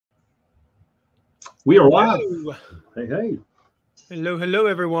We are live. Hello. Hey, hey. Hello,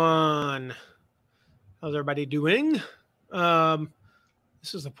 everyone. How's everybody doing? Um,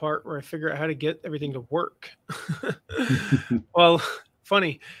 this is the part where I figure out how to get everything to work. Well,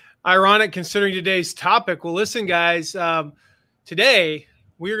 funny, ironic considering today's topic. Well, listen, guys, today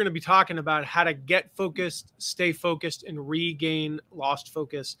we are going to be talking about how to get focused, stay focused, and regain lost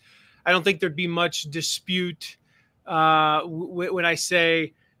focus. I don't think there'd be much dispute when I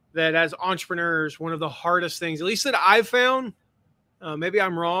say that as entrepreneurs, one of the hardest things, at least that I've found, maybe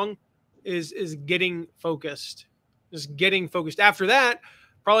I'm wrong, is getting focused. Just getting focused. After that,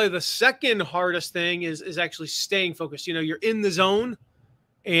 probably the second hardest thing is actually staying focused. You know, you're in the zone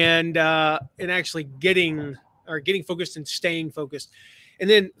and actually getting focused and staying focused. And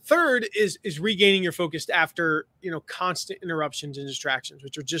then third is regaining your focus after, constant interruptions and distractions,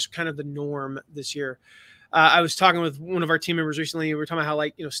 which are just kind of the norm this year. I was talking with one of our team members recently. We were talking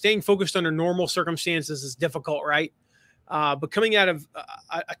about how, staying focused under normal circumstances is difficult, right? But coming out of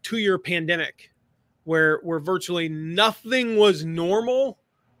a 2-year pandemic where virtually nothing was normal,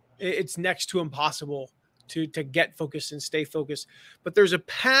 it's next to impossible to get focused and stay focused. But there's a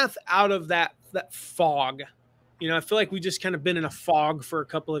path out of that fog. I feel like we just kind of been in a fog for a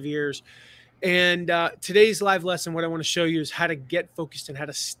couple of years. And today's live lesson, what I want to show you is how to get focused and how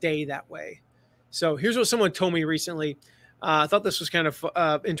to stay that way. So here's what someone told me recently. I thought this was kind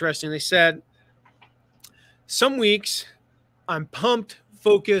of interesting. They said, some weeks I'm pumped,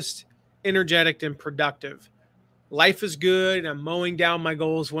 focused, energetic, and productive. Life is good, and I'm mowing down my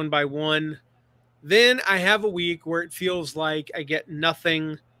goals one by one. Then I have a week where it feels like I get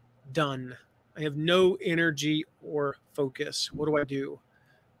nothing done. I have no energy or focus. What do I do?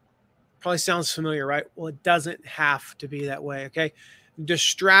 Probably sounds familiar, right? Well, it doesn't have to be that way, okay?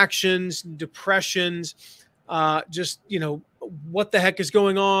 Distractions, depressions, what the heck is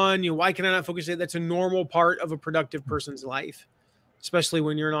going on? Why can I not focus? That's a normal part of a productive person's life, especially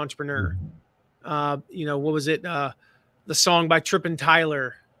when you're an entrepreneur. What was it? The song by Tripp and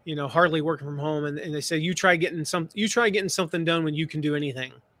Tyler, hardly working from home. And they say, you try getting something done when you can do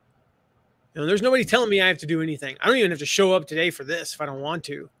anything. There's nobody telling me I have to do anything. I don't even have to show up today for this if I don't want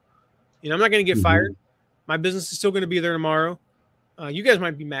to. I'm not going to get fired. My business is still going to be there tomorrow. You guys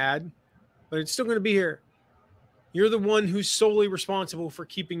might be mad, but it's still going to be here. You're the one who's solely responsible for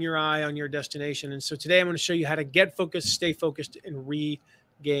keeping your eye on your destination. And so today I'm going to show you how to get focused, stay focused, and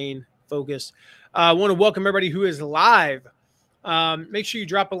regain focus. I want to welcome everybody who is live. Make sure you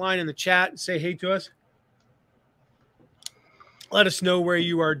drop a line in the chat and say hey to us. Let us know where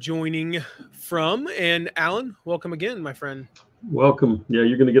you are joining from. And Alan, welcome again, my friend. Welcome. Yeah,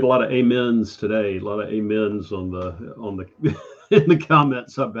 you're going to get a lot of amens today. A lot of amens on the in the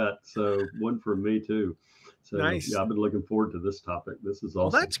comments, I bet. So one from me too. So nice. Yeah, I've been looking forward to this topic. This is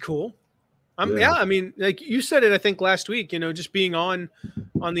awesome. Well, that's cool. Yeah, I mean, like you said it, I think last week, just being on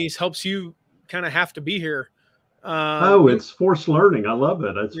these helps you kind of have to be here. It's forced learning. I love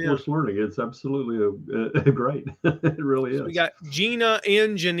it. It's forced learning. It's absolutely great. It really is. So we got Gina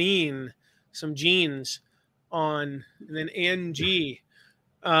and Janine, some Jeans on, and then Angie.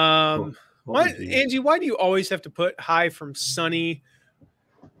 Angie, why do you always have to put hi from sunny,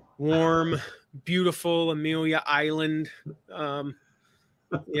 warm, beautiful Amelia Island?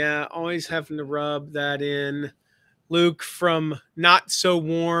 Yeah, always having to rub that in. Luke from not so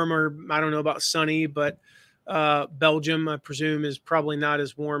warm, or I don't know about sunny, but Belgium, I presume, is probably not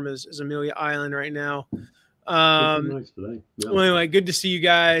as warm as Amelia Island right now. Nice today. Yeah. Well, anyway, good to see you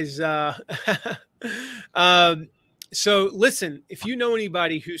guys. So listen, if you know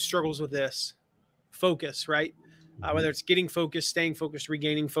anybody who struggles with this, focus, right? Whether it's getting focused, staying focused,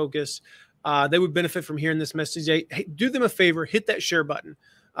 regaining focus, they would benefit from hearing this message. Hey, do them a favor, hit that share button.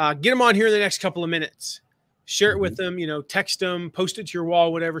 Get them on here in the next couple of minutes. Share it with them, text them, post it to your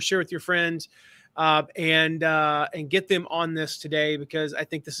wall, whatever, share with your friends, and get them on this today, because I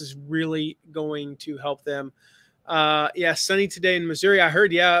think this is really going to help them. Yeah, sunny today in Missouri. I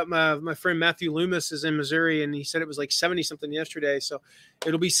heard, my friend Matthew Loomis is in Missouri, and he said it was like 70 something yesterday. So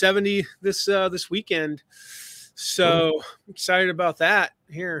it'll be 70 this weekend. So I'm excited about that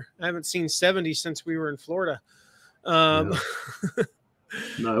here. I haven't seen 70 since we were in Florida. No,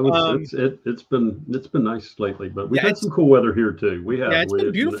 it's been nice lately, but we've had some cool weather here too. It's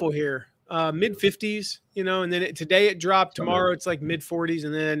been beautiful here. Mid 50s, and then today it dropped. Tomorrow it's like mid 40s,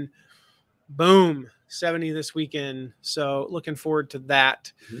 and then boom, 70 this weekend. So looking forward to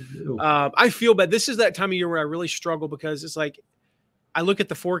that. I feel bad. This is that time of year where I really struggle, because it's like I look at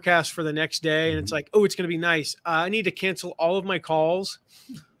the forecast for the next day and it's like, oh, it's going to be nice. I need to cancel all of my calls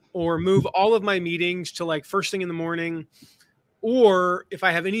or move all of my meetings to like first thing in the morning. Or if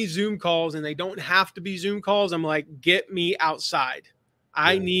I have any Zoom calls and they don't have to be Zoom calls, I'm like, get me outside.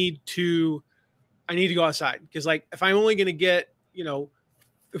 I need to go outside. Because like, if I'm only going to get, if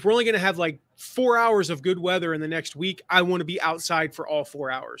we're only going to have like 4 hours of good weather in the next week, I want to be outside for all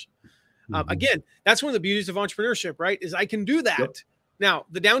 4 hours. Again, that's one of the beauties of entrepreneurship, right? Is I can do that. Yep. Now,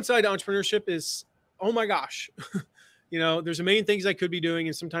 the downside to entrepreneurship is, oh my gosh, there's a million things I could be doing,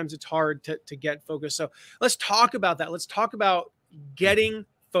 and sometimes it's hard to get focused. So let's talk about that. Let's talk about getting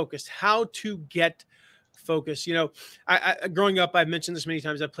focused, how to get focused. I growing up, I've mentioned this many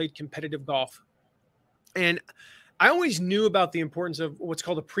times, I played competitive golf. And I always knew about the importance of what's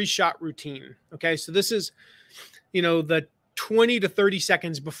called a pre-shot routine. Okay. So this is, the 20 to 30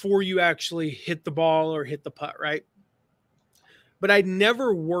 seconds before you actually hit the ball or hit the putt, right? But I'd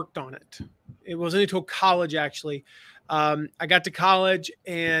never worked on it. It wasn't until college, actually. I got to college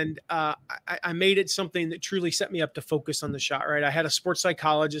and I made it something that truly set me up to focus on the shot, right? I had a sports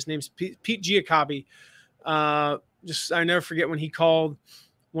psychologist named Pete Giacobbe. I never forget when he called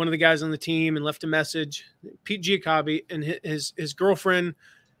one of the guys on the team and left a message. Pete Giacobbe, and his girlfriend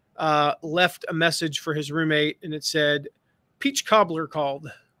left a message for his roommate, and it said, "Peach Cobbler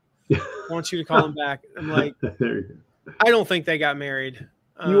called. Wants you to call him back." I'm like, I don't think they got married.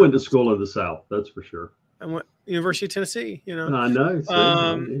 You went to school in the South, that's for sure. I went University of Tennessee. I know.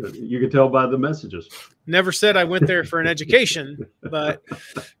 You can tell by the messages. Never said I went there for an education, but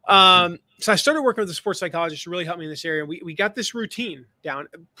so I started working with a sports psychologist to really help me in this area. We got this routine down,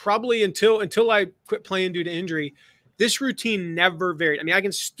 probably until I quit playing due to injury. This routine never varied. I mean, I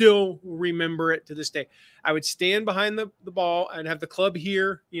can still remember it to this day. I would stand behind the ball and have the club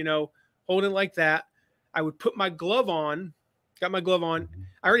here, holding like that. I would put my glove on, got my glove on.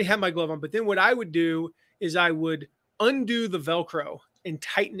 I already had my glove on, but then what I would do is I would undo the Velcro and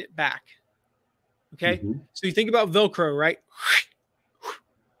tighten it back. Okay. So you think about Velcro, right?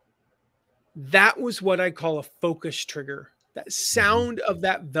 That was what I call a focus trigger, that sound of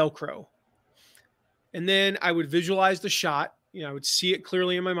that Velcro. And then I would visualize the shot. I would see it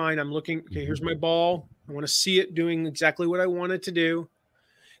clearly in my mind. I'm looking, okay, here's my ball. I want to see it doing exactly what I want it to do.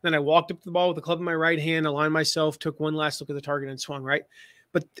 Then I walked up to the ball with the club in my right hand, aligned myself, took one last look at the target and swung, right?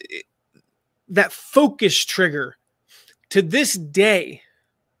 But that focus trigger, to this day,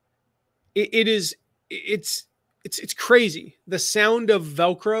 it's crazy. The sound of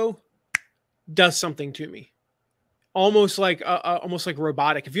Velcro does something to me. Almost like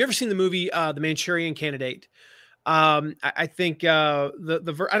robotic. Have you ever seen the movie The Manchurian Candidate? I think I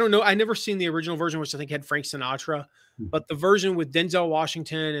don't know. I never seen the original version, which I think had Frank Sinatra, but the version with Denzel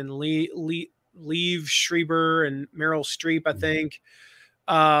Washington and Liev Schreiber and Meryl Streep, I think.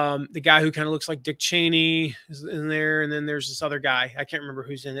 The guy who kind of looks like Dick Cheney is in there, and then there's this other guy. I can't remember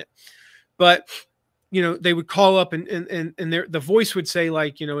who's in it, but they would call up and the voice would say,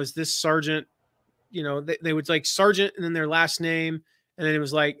 like, is this Sergeant? They would like Sergeant and then their last name. And then it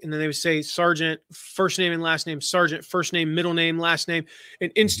was like, and then they would say Sergeant, first name and last name, Sergeant, first name, middle name, last name.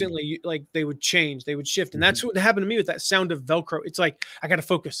 And instantly, like, they would change, they would shift. And that's what happened to me with that sound of Velcro. It's like, I got to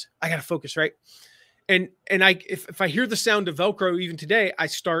focus, right? And if I hear the sound of Velcro, even today, I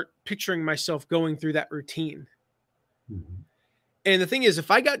start picturing myself going through that routine. And the thing is,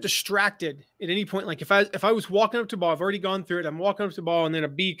 if I got distracted at any point, like if I was walking up to the ball, I've already gone through it. I'm walking up to the ball and then a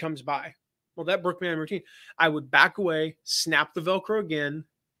bee comes by. Well, that broke my routine. I would back away, snap the Velcro again,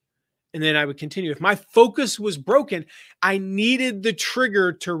 and then I would continue. If my focus was broken, I needed the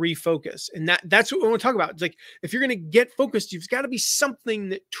trigger to refocus. And that's what we want to talk about. It's like, if you're going to get focused, you've got to be something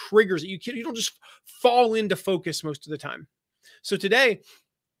that triggers it. You don't just fall into focus most of the time. So today,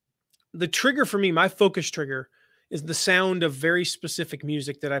 the trigger for me, my focus trigger, is the sound of very specific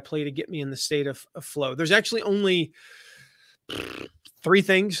music that I play to get me in the state of flow. There's actually only 3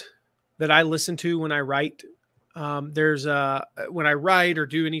 things that I listen to when I write. There's when I write or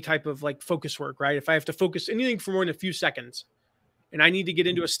do any type of like focus work, right? If I have to focus anything for more than a few seconds and I need to get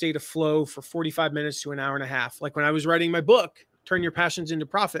into a state of flow for 45 minutes to an hour and a half, like when I was writing my book, Turn Your Passions into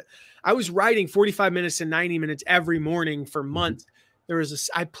Profit, I was writing 45 minutes to 90 minutes every morning for months.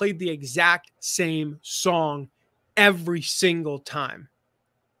 I played the exact same song every single time.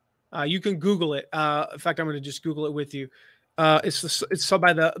 You can Google it. In fact, I'm going to just Google it with you. It's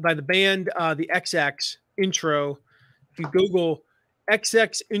by the band the XX Intro. If you Google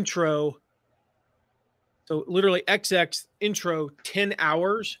XX Intro, so literally XX Intro 10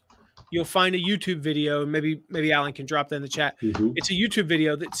 hours, you'll find a YouTube video. Maybe Alan can drop that in the chat. It's a YouTube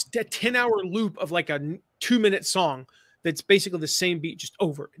video that's a 10-hour loop of like a 2-minute song that's basically the same beat just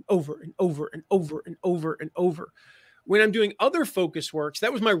over and over and over and over and over and over. When I'm doing other focus works,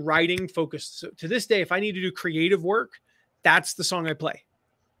 that was my writing focus. So to this day, if I need to do creative work, that's the song I play.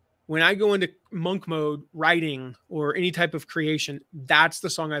 When I go into monk mode, writing or any type of creation, that's the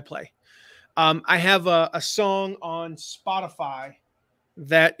song I play. I have a song on Spotify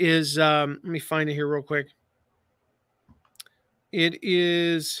that is, let me find it here real quick. It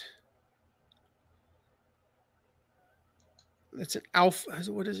is, it's an alpha.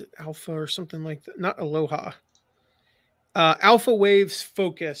 What is it? Alpha or something like that. Not Aloha. Alpha Waves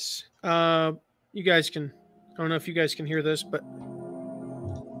Focus. You guys can, I don't know if you guys can hear this, but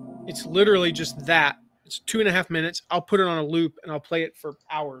it's literally just that. It's 2.5 minutes. I'll put it on a loop and I'll play it for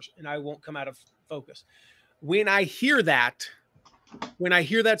hours and I won't come out of focus. When I hear that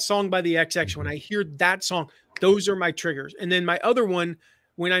song by the XX, when I hear that song, those are my triggers. And then my other one,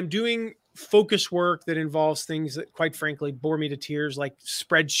 when I'm doing focus work that involves things that quite frankly bore me to tears, like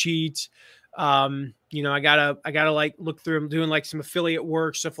spreadsheets, you know, I gotta like look through them, doing like some affiliate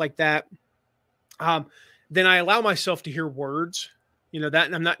work, stuff like that. Then I allow myself to hear words, you know,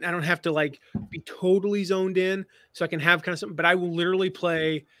 that I don't have to like be totally zoned in, so I can have kind of something, but I will literally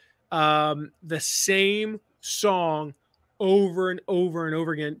play the same song over and over and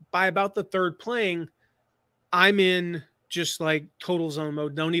over again. By about the third playing, I'm in just like total zone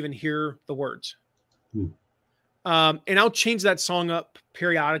mode. Don't even hear the words. And I'll change that song up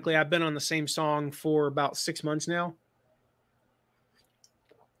periodically. I've been on the same song for about 6 months now.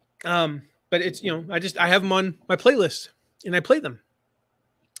 But it's, you know, I have them on my playlist and I play them.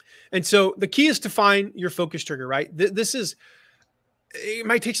 And so the key is to find your focus trigger, right? It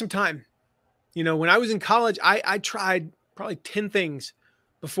might take some time. You know, when I was in college, I tried probably 10 things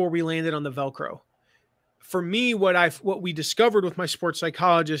before we landed on the Velcro. For me, what we discovered with my sports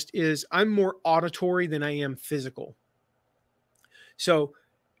psychologist is I'm more auditory than I am physical. So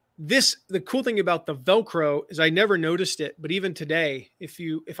the cool thing about the Velcro is I never noticed it, but even today,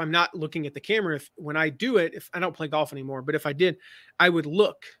 if I'm not looking at the camera, when I do it, if I don't play golf anymore, but if I did, I would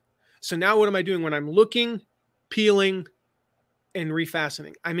look. So now what am I doing when I'm looking, peeling, and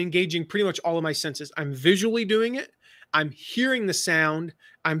refastening? I'm engaging pretty much all of my senses. I'm visually doing it. I'm hearing the sound.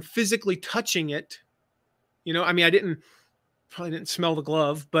 I'm physically touching it. You know, I mean, probably didn't smell the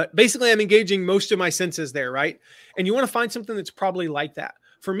glove, but basically I'm engaging most of my senses there, right? And you want to find something that's probably like that.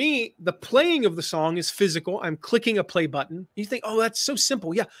 For me, the playing of the song is physical. I'm clicking a play button. You think, oh, that's so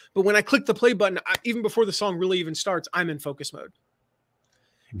simple. Yeah. But when I click the play button, even before the song really even starts, I'm in focus mode.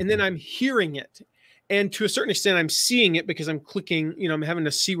 And then I'm hearing it. And to a certain extent, I'm seeing it because I'm clicking, you know, I'm having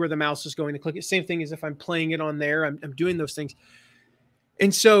to see where the mouse is going to click it. Same thing as if I'm playing it on there, I'm doing those things.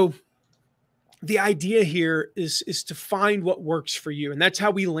 And so the idea here is to find what works for you. And that's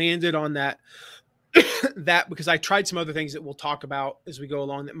how we landed on that, because I tried some other things that we'll talk about as we go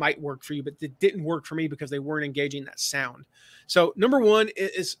along that might work for you, but that didn't work for me because they weren't engaging that sound. So number one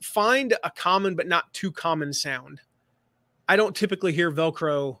is find a common, but not too common sound. I don't typically hear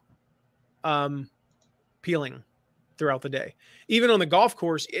Velcro peeling throughout the day. Even on the golf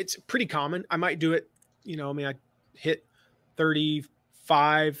course, it's pretty common. I might do it, you know, I mean, I hit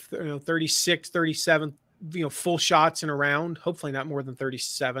 35, 36, 37, you know, full shots in a round, hopefully not more than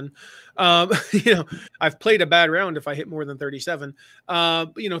 37. You know, I've played a bad round if I hit more than 37,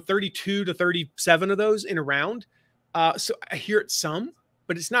 you know, 32 to 37 of those in a round. So I hear it some,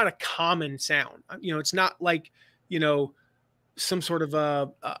 but it's not a common sound. You know, it's not like, you know, some sort of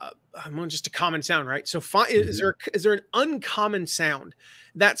just a common sound, right? So is there an uncommon sound?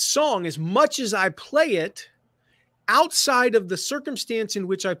 That song, as much as I play it, outside of the circumstance in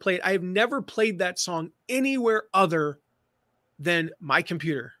which I play it, I have never played that song anywhere other than my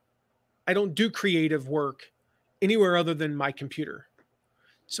computer. I don't do creative work anywhere other than my computer.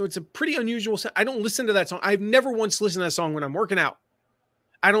 So it's a pretty unusual sound. I don't listen to that song. I've never once listened to that song when I'm working out.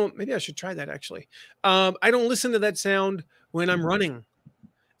 Maybe I should try that actually. I don't listen to that sound when I'm running.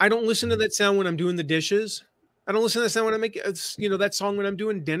 I don't listen to that sound when I'm doing the dishes. I don't listen to that sound when I make, you know, that song when I'm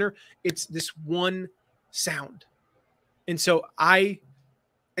doing dinner. It's this one sound. And so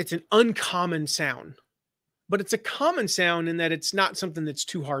it's an uncommon sound, but it's a common sound in that it's not something that's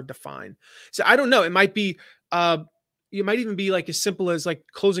too hard to find. So I don't know. It might be, it might even be like as simple as like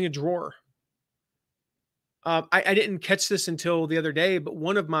closing a drawer. I didn't catch this until the other day, but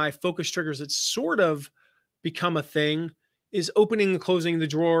one of my focus triggers that's sort of become a thing is opening and closing the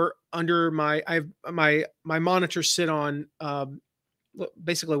drawer under my monitors sit on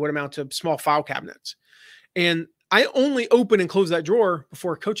basically what amount to small file cabinets. And I only open and close that drawer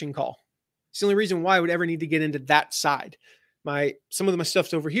before a coaching call. It's the only reason why I would ever need to get into that side. Some of my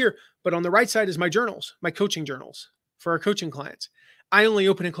stuff's over here, but on the right side is my journals, my coaching journals for our coaching clients. I only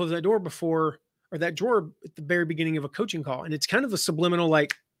open and close that door or that drawer at the very beginning of a coaching call. And it's kind of a subliminal,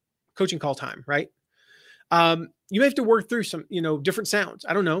 like coaching call time, right? You may have to work through some, different sounds.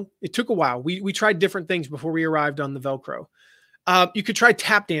 I don't know. It took a while. We tried different things before we arrived on the Velcro. You could try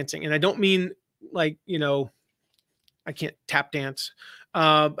tap dancing, and I don't mean like, I can't tap dance,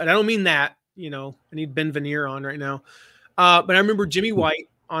 but I don't mean that. I need Ben Veneer on right now. But I remember Jimmy White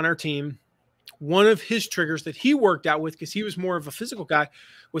on our team. One of his triggers that he worked out with, because he was more of a physical guy,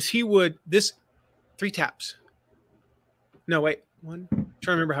 was he would 3 taps. No, wait, one. I'm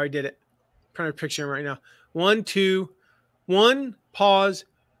trying to remember how he did it. I'm trying to picture him right now. 1, 2, 1, pause,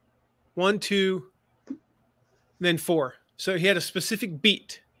 1, 2, then 4. So he had a specific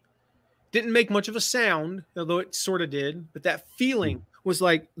beat. Didn't make much of a sound, although it sort of did, but that feeling was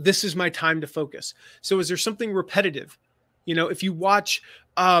like, this is my time to focus. So is there something repetitive? If you watch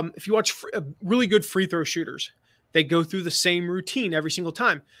really good free throw shooters, they go through the same routine every single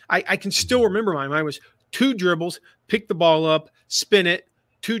time. I can still remember mine. Mine was 2 dribbles, pick the ball up, spin it,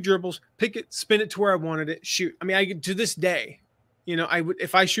 2 dribbles, pick it, spin it to where I wanted it, shoot. I mean, to this day, I would,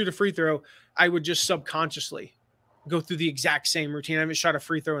 if I shoot a free throw, I would just subconsciously go through the exact same routine. I haven't shot a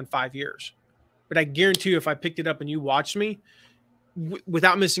free throw in 5 years, but I guarantee you, if I picked it up and you watched me,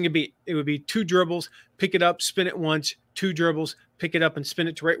 without missing a beat, it would be 2 dribbles, pick it up, spin it once, 2 dribbles, pick it up and spin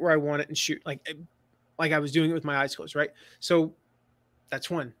it to right where I want it and shoot, like I was doing it with my eyes closed, right? So that's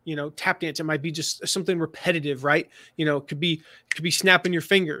one. Tap dance, it might be just something repetitive, right? It could be snapping your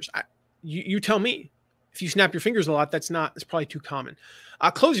fingers. You tell me. If you snap your fingers a lot, that's probably too common.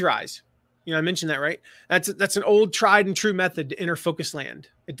 Close your eyes. I mentioned that, right? That's an old tried and true method to enter focus land.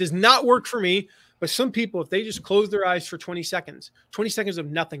 It does not work for me, but some people, if they just close their eyes for 20 seconds of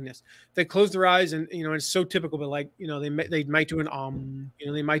nothingness, they close their eyes and, it's so typical, but like, they might do an,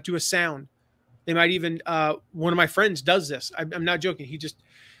 they might do a sound. They might even, one of my friends does this. I'm not joking. He just,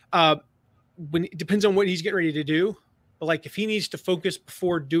 when it depends on what he's getting ready to do, but like if he needs to focus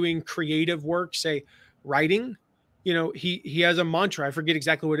before doing creative work, say writing, he has a mantra. I forget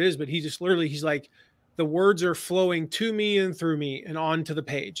exactly what it is, but he's like, the words are flowing to me and through me and onto the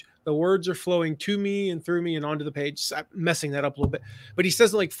page. The words are flowing to me and through me and onto the page. So I'm messing that up a little bit, but he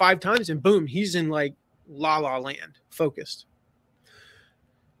says it like 5 times and boom, he's in like la la land, focused.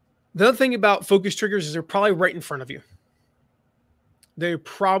 The other thing about focus triggers is they're probably right in front of you. They're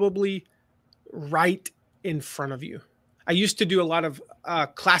probably right in front of you. I used to do a lot of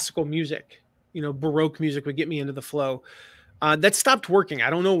classical music. Baroque music would get me into the flow. That stopped working. I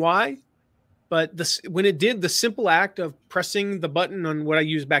don't know why, but when it did, the simple act of pressing the button on what I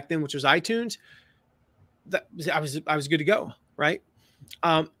used back then, which was iTunes, I was good to go, right?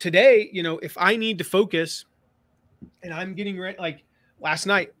 Today, if I need to focus and I'm getting ready, like last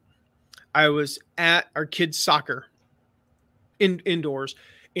night, I was at our kids' soccer indoors.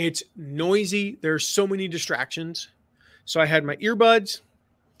 It's noisy. There's so many distractions. So I had my earbuds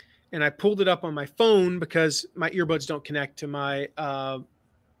and I pulled it up on my phone because my earbuds don't connect to my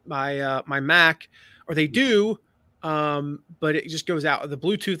my Mac, or they do, but it just goes out. The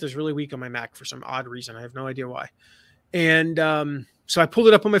Bluetooth is really weak on my Mac for some odd reason. I have no idea why. And so I pulled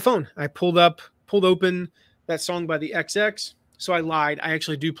it up on my phone. I pulled open that song by the XX. So I lied. I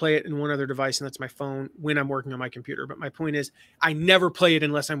actually do play it in one other device, and that's my phone when I'm working on my computer. But my point is, I never play it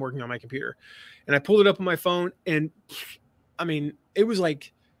unless I'm working on my computer. And I pulled it up on my phone, and I mean, it was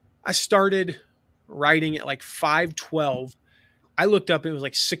like I started writing at like 5:12. I looked up, and it was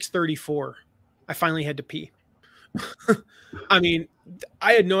like 6:34. I finally had to pee. I mean,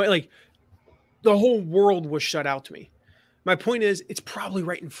 I had no, like, the whole world was shut out to me. My point is, it's probably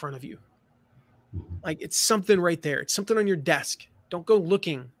right in front of you. Like, it's something right there. It's something on your desk. Don't go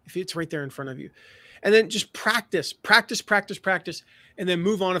looking if it's right there in front of you. And then just practice, and then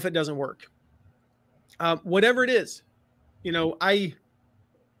move on if it doesn't work. Whatever it is, it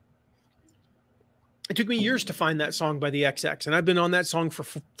took me years to find that song by the XX, and I've been on that song for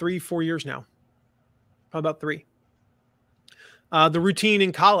 3-4 years now. Probably about 3. The routine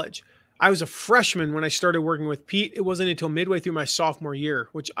in college. I was a freshman when I started working with Pete. It wasn't until midway through my sophomore year,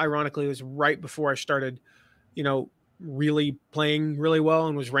 which ironically was right before I started, really playing really well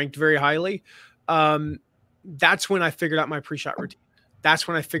and was ranked very highly. That's when I figured out my pre-shot routine. That's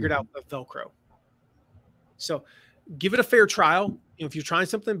when I figured out the Velcro. So give it a fair trial. If you're trying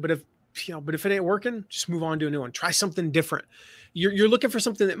something, but if it ain't working, just move on to a new one. Try something different. You're looking for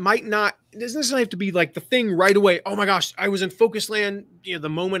something that might not, it doesn't necessarily have to be like the thing right away. Oh my gosh, I was in focus land, the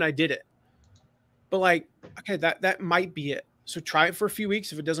moment I did it. But like, okay, that might be it. So try it for a few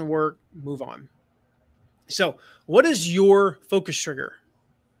weeks. If it doesn't work, move on. So what is your focus trigger?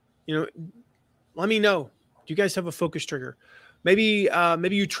 Let me know. Do you guys have a focus trigger? Maybe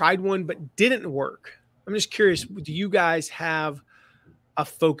you tried one but didn't work. I'm just curious. Do you guys have a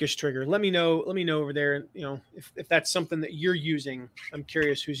focus trigger. Let me know over there, you know, if that's something that you're using. I'm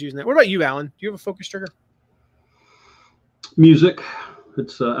curious who's using that. What about you, Alan? Do you have a focus trigger? Music.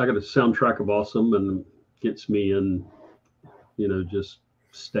 It's I got a soundtrack of awesome and gets me in, just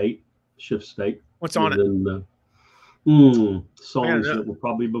shift state. What's on it? Then songs that were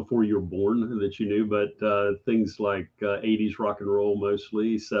probably before you were born that you knew, but things like 80s rock and roll,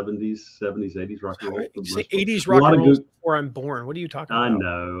 mostly 70s, 80s rock and roll. You say 80s rock and roll before I'm born. What are you talking about? I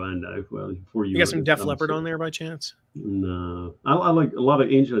know. Well, before you got some Def Leppard on there by chance? No, I like a lot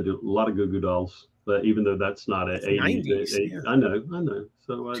of Angel. I do a lot of Goo Goo Dolls, but even though that's not an 80s, yeah. I know.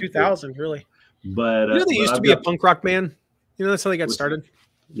 So 2000 really. But you know they used to be a punk rock band. You know that's how they got started.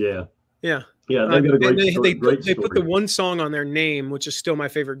 Yeah. Yeah. Yeah, they got a great story. They put the one song on their name, which is still my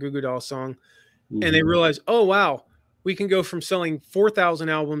favorite Goo Goo Dolls song, and they realized, oh wow, we can go from selling 4,000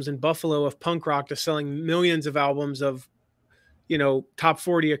 albums in Buffalo of punk rock to selling millions of albums of, top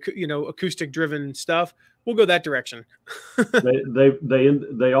 40, acoustic driven stuff. We'll go that direction.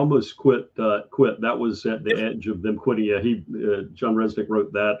 they almost quit. That was at the edge of them quitting. Yeah, John Resnick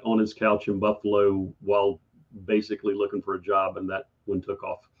wrote that on his couch in Buffalo while basically looking for a job, and that one took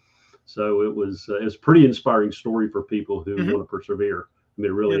off. So it's a pretty inspiring story for people who want to persevere. I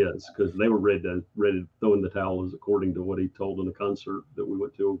mean, it really is, because they were ready to throw in the towel, as according to what he told in the concert that we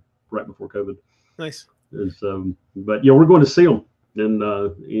went to right before COVID. Nice. And so, but we're going to see them. And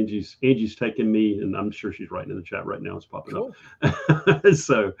Angie's taking me, and I'm sure she's writing in the chat right now. It's popping up.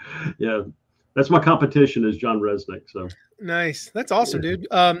 So, yeah, that's my competition is John Resnick. So nice. That's awesome, dude.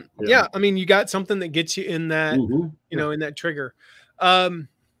 Yeah. I mean, you got something that gets you in that, in that trigger.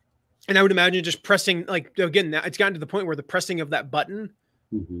 And I would imagine just pressing, like, again, it's gotten to the point where the pressing of that button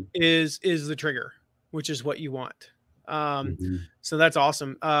is the trigger, which is what you want. So that's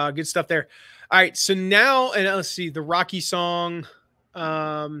awesome. Good stuff there. All right. So now, and let's see, the Rocky song.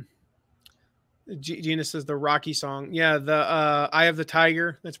 Gina says the Rocky song. Yeah. The Eye of the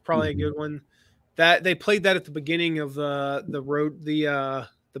Tiger. That's probably a good one. That they played that at the beginning of the road, the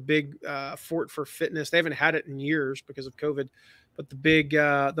big Fort for Fitness. They haven't had it in years because of COVID. But the big,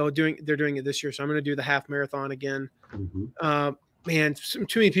 they're doing it this year, so I'm going to do the half marathon again. Man,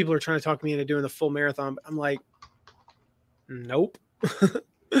 too many people are trying to talk me into doing the full marathon. But I'm like, nope.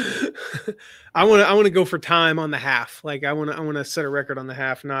 I want to go for time on the half. Like I want to set a record on the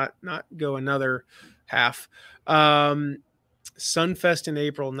half, not go another half. Sunfest in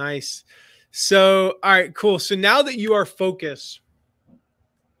April, nice. So, all right, cool. So now that you are focused,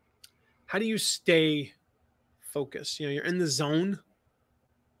 how do you stay focused? You're in the zone.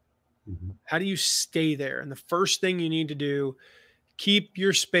 How do you stay there? And the first thing you need to do, keep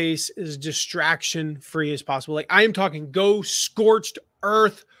your space as distraction free as possible. Like I am talking, go scorched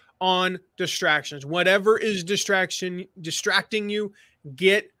earth on distractions. Whatever is distracting you,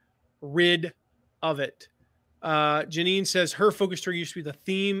 get rid of it. Janine says her focus trigger used to be the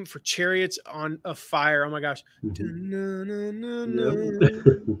theme for Chariots on a Fire. Oh my gosh.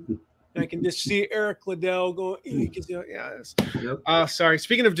 I can just see Eric Liddell going. Yeah. Sorry.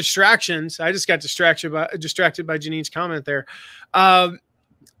 Speaking of distractions, I just got distracted by Janine's comment there.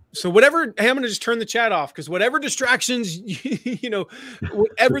 So whatever, hey, I'm going to just turn the chat off because whatever distractions,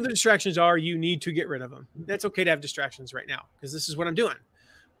 whatever the distractions are, you need to get rid of them. That's okay to have distractions right now because this is what I'm doing.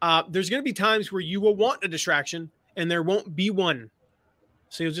 There's going to be times where you will want a distraction and there won't be one.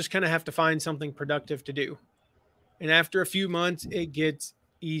 So you'll just kind of have to find something productive to do. And after a few months, it gets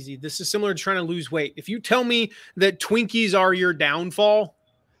easy. This is similar to trying to lose weight. If you tell me that Twinkies are your downfall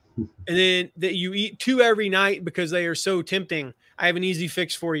and then that you eat 2 every night because they are so tempting, I have an easy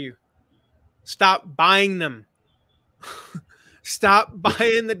fix for you. Stop buying them. Stop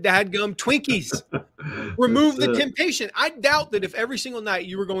buying the dadgum Twinkies. Remove the temptation. I doubt that if every single night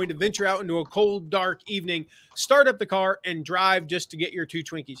you were going to venture out into a cold, dark evening, start up the car and drive just to get your 2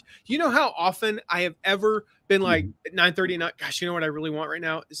 Twinkies. You know how often I have ever been like at 9:30 at night, gosh, you know what I really want right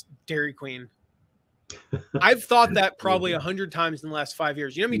now is Dairy Queen. I've thought that probably 100 times in the last 5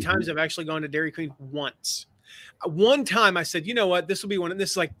 years. You know how many times I've actually gone to Dairy Queen? Once. One time I said, you know what, this will be one.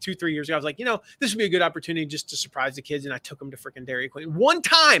 This is like 2-3 years ago. I was like, this would be a good opportunity just to surprise the kids. And I took them to freaking Dairy Queen one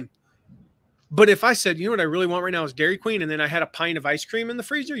time. But if I said, you know what I really want right now is Dairy Queen, and then I had a pint of ice cream in the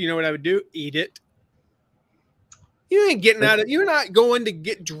freezer, you know what I would do? Eat it. You ain't getting out of, you're not going to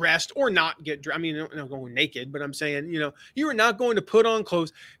get dressed or not get dressed. I mean, I'm not going naked, but I'm saying, you are not going to put on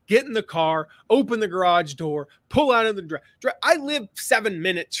clothes, get in the car, open the garage door, pull out of the drive. I live 7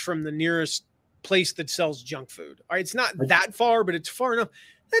 minutes from the nearest place that sells junk food. All right. It's not that far, but it's far enough.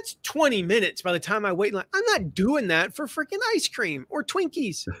 That's 20 minutes by the time I wait in line. I'm not doing that for freaking ice cream or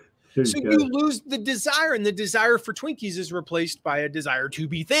Twinkies. There So you you go. lose the desire, and the desire for Twinkies is replaced by a desire to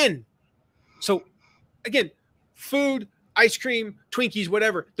be thin. So again, food, ice cream, Twinkies,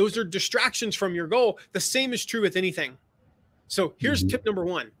 whatever, those are distractions from your goal. The same is true with anything. So here's tip number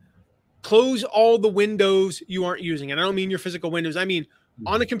 1. Close all the windows you aren't using. And I don't mean your physical windows. I mean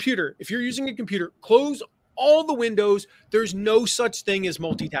on a computer. If you're using a computer, close all the windows. There's no such thing as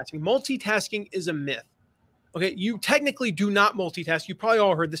multitasking. Multitasking is a myth. Okay, you technically do not multitask. You probably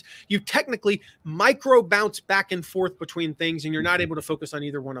all heard this. You technically micro bounce back and forth between things, and you're not able to focus on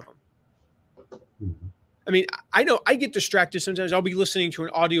either one of them. I mean, I know I get distracted sometimes. I'll be listening to an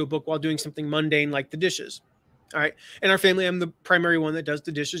audiobook while doing something mundane like the dishes. All right. In our family, I'm the primary one that does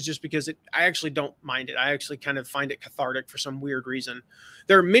the dishes just because I actually don't mind it. I actually kind of find it cathartic for some weird reason.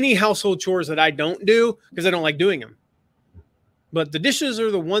 There are many household chores that I don't do because I don't like doing them. But the dishes are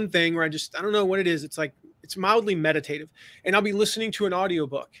the one thing where I don't know what it is. It's like, it's mildly meditative. And I'll be listening to an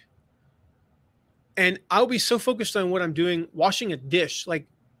audiobook. And I'll be so focused on what I'm doing, washing a dish. Like,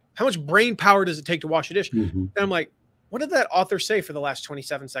 how much brain power does it take to wash a dish? And I'm like, what did that author say for the last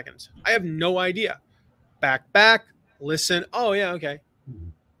 27 seconds? I have no idea. Back, listen. Oh, yeah, okay.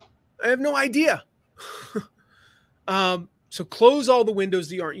 I have no idea. So close all the windows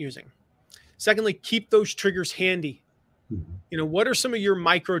that you aren't using. Secondly, keep those triggers handy. You know, what are some of your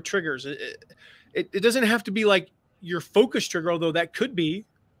micro triggers? It doesn't have to be like your focus trigger, although that could be.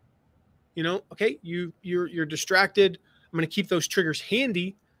 You know, okay, you're distracted. I'm going to keep those triggers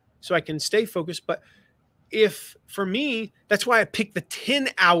handy so I can stay focused. But if for me, that's why I picked the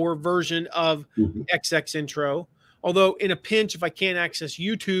 10-hour version of XX intro. Although in a pinch, if I can't access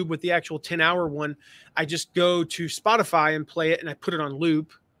YouTube with the actual 10-hour one, I just go to Spotify and play it and I put it on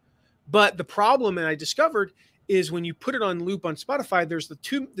loop. But the problem that I discovered is when you put it on loop on Spotify, there's the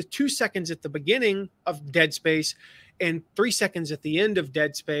 2 seconds at the beginning of dead space and 3 seconds at the end of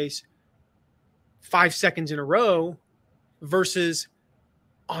dead space, 5 seconds in a row, versus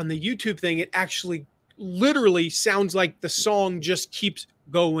on the YouTube thing, it actually literally sounds like the song just keeps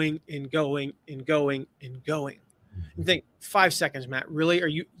going and going and going and going. And think, 5 seconds, Matt, really? Are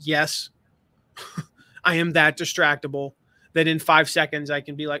you? Yes. I am that distractible that in 5 seconds I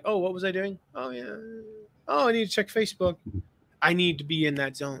can be like, oh, what was I doing? Oh, yeah. Oh, I need to check Facebook. I need to be in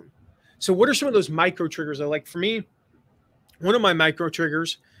that zone. So what are some of those micro triggers? Like for me, one of my micro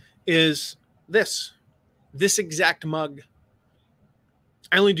triggers is this exact mug.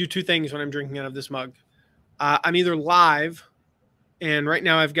 I only do 2 things when I'm drinking out of this mug. I'm either live, and right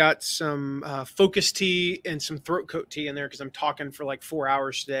now I've got some focus tea and some throat coat tea in there because I'm talking for like 4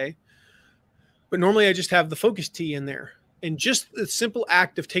 hours today. But normally I just have the focus tea in there. And just the simple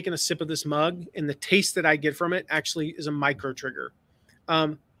act of taking a sip of this mug and the taste that I get from it actually is a micro trigger.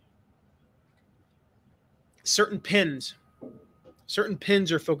 Certain pins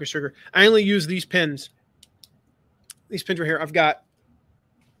are focus trigger. I only use these pins. These pins right here.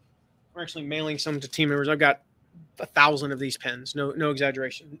 We're actually mailing some to team members. I've got 1,000 of these pens. No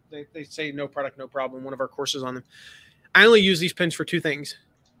exaggeration. They say no product, no problem. One of our courses on them. I only use these pens for 2 things: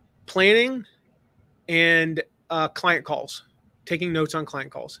 planning and client calls, taking notes on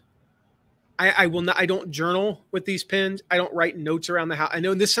client calls. I will not. I don't journal with these pens. I don't write notes around the house. I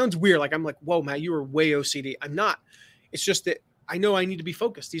know this sounds weird. Like I'm like, whoa, Matt, you are way OCD. I'm not. It's just that I know I need to be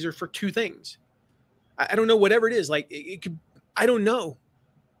focused. These are for 2 things. I don't know, whatever it is. Like it could. I don't know.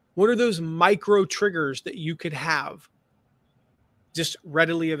 What are those micro triggers that you could have just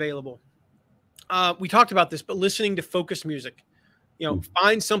readily available? We talked about this, but listening to focus music,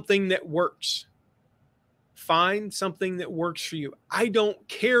 find something that works. Find something that works for you. I don't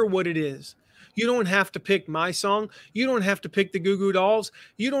care what it is. You don't have to pick my song. You don't have to pick the Goo Goo Dolls.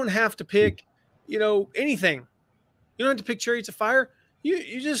 You don't have to pick, anything. You don't have to pick Chariots of Fire.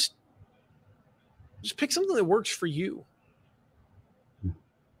 You just pick something that works for you.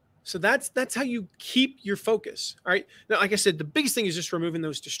 So that's how you keep your focus. All right. Now, like I said, the biggest thing is just removing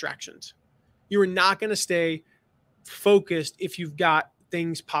those distractions. You are not going to stay focused if you've got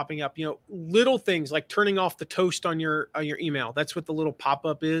things popping up, little things like turning off the toast on your email. That's what the little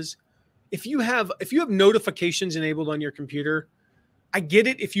pop-up is. If you have notifications enabled on your computer, I get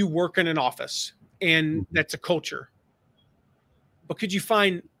it if you work in an office and that's a culture. But could you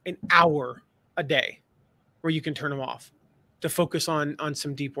find an hour a day where you can turn them off to focus on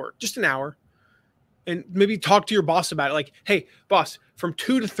some deep work? Just an hour. And maybe talk to your boss about it. Like, hey, boss, from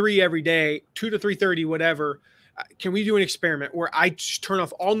 2 to 3 every day, 2 to 3:30, whatever, can we do an experiment where I just turn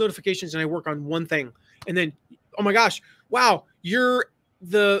off all notifications and I work on one thing? And then, oh my gosh, wow, you're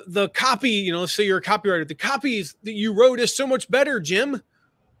the copy, let's say you're a copywriter. The copies that you wrote is so much better, Jim.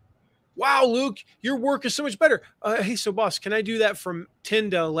 wow, Luke, your work is so much better. Hey, so boss, can I do that from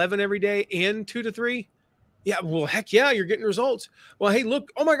 10 to 11 every day and 2 to 3? Yeah, well, heck yeah, you're getting results. Well, hey,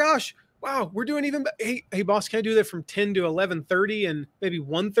 look, oh my gosh, wow, we're doing even better. Hey, boss, can I do that from 10 to 11:30 and maybe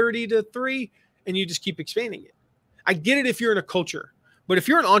 1:30 to 3? And you just keep expanding it. I get it if you're in a culture, but if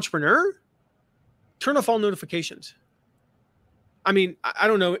you're an entrepreneur, turn off all notifications. I mean, I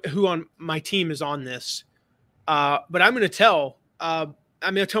don't know who on my team is on this, but I'm going to tell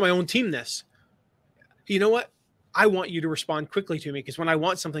my own team this. You know what? I want you to respond quickly to me because when I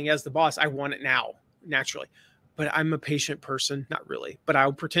want something as the boss, I want it now, naturally. But I'm a patient person, not really, but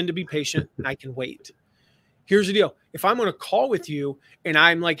I'll pretend to be patient and I can wait. Here's the deal. If I'm on a call with you and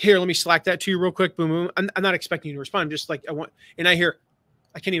I'm like, here, let me Slack that to you real quick, boom, boom. I'm not expecting you to respond. I'm just like, and I hear,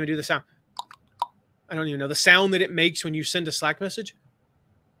 I can't even do the sound. I don't even know the sound that it makes when you send a Slack message.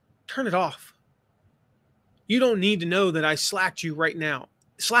 Turn it off. You don't need to know that I Slacked you right now.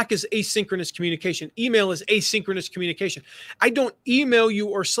 Slack is asynchronous communication. Email is asynchronous communication. I don't email you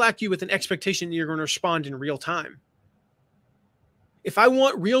or Slack you with an expectation that you're going to respond in real time. If I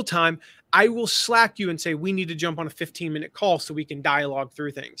want real time, I will Slack you and say, we need to jump on a 15-minute call so we can dialogue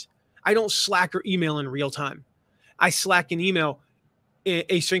through things. I don't Slack or email in real time. I Slack and email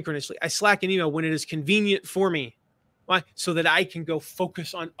asynchronously. I Slack and email when it is convenient for me. Why? So that I can go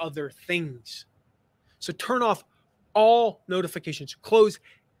focus on other things. So turn off all notifications. Close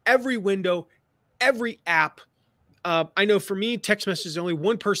every window, every app. I know for me, text message is only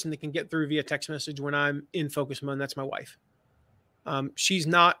one person that can get through via text message when I'm in focus mode, and that's my wife. She's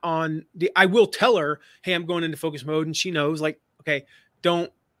not on I will tell her, hey, I'm going into focus mode, and she knows, like, okay,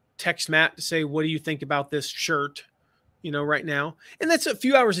 don't text Matt to say, what do you think about this shirt, right now? And that's a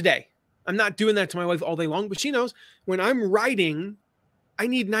few hours a day. I'm not doing that to my wife all day long, but she knows when I'm writing, I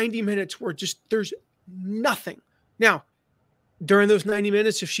need 90 minutes where there's nothing. Now, during those 90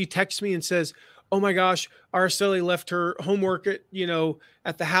 minutes, if she texts me and says, oh my gosh, Araceli left her homework at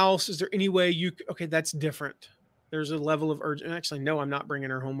the house, is there any way okay, that's different. There's a level of urgent. Actually, no, I'm not bringing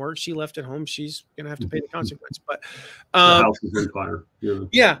her homework. She left at home. She's going to have to pay the consequence. But the house is on fire.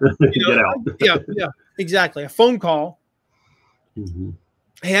 Yeah. Get out. Yeah, exactly. A phone call. Mm-hmm.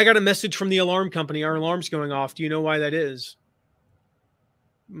 Hey, I got a message from the alarm company. Our alarm's going off. Do you know why that is?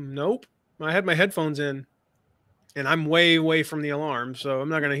 Nope. I had my headphones in and I'm way away from the alarm, so I'm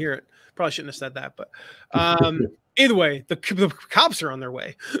not going to hear it. Probably shouldn't have said that, but either way, the cops are on their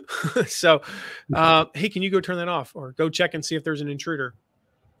way. So, hey, can you go turn that off or go check and see if there's an intruder?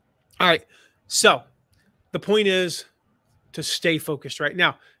 All right. So the point is to stay focused right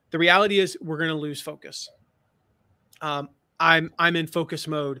now. The reality is we're going to lose focus. I'm in focus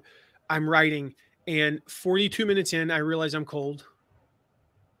mode. I'm writing, and 42 minutes in, I realize I'm cold.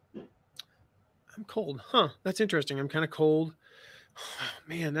 I'm cold. Huh. That's interesting. I'm kind of cold. Oh,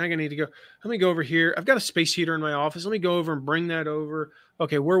 man, now I need to go. Let me go over here. I've got a space heater in my office. Let me go over and bring that over.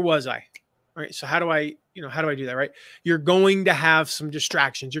 Okay, where was I? All right. So how do I do that, right? You're going to have some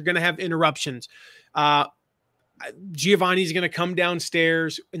distractions. You're going to have interruptions. Giovanni's going to come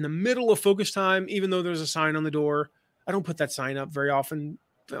downstairs in the middle of focus time, even though there's a sign on the door. I don't put that sign up very often.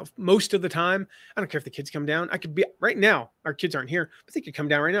 Most of the time, I don't care if the kids come down. I could be right now. Our kids aren't here, but they could come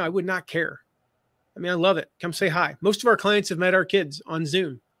down right now. I would not care. I mean, I love it. Come say hi. Most of our clients have met our kids on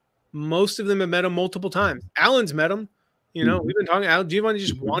Zoom. Most of them have met them multiple times. Alan's met them. We've been talking. Giovanni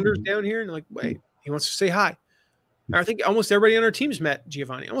just wanders down here and like, wait, he wants to say hi. I think almost everybody on our team's met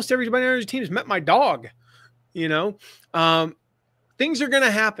Giovanni. Almost everybody on our team's met my dog. Things are going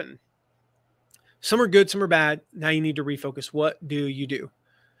to happen. Some are good, some are bad. Now you need to refocus. What do you do?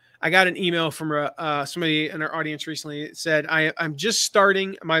 I got an email from somebody in our audience recently. It said, I'm just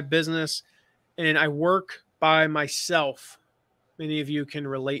starting my business and I work by myself. Many of you can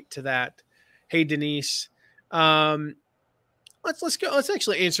relate to that. Hey, Denise. Let's go. Let's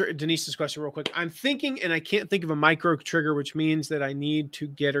actually answer Denise's question real quick. I'm thinking, and I can't think of a micro trigger, which means that I need to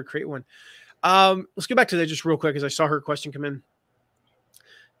get or create one. Let's go back to that just real quick, as I saw her question come in.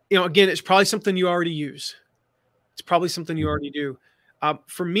 Again, it's probably something you already use. It's probably something you already do.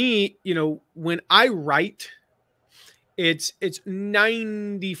 For me, when I write, it's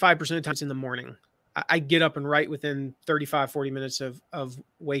 95% of the time it's in the morning. I get up and write within 35, 40 minutes of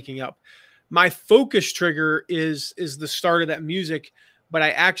waking up. My focus trigger is the start of that music, but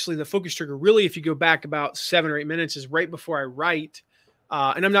the focus trigger really, if you go back about 7 or 8 minutes, is right before I write.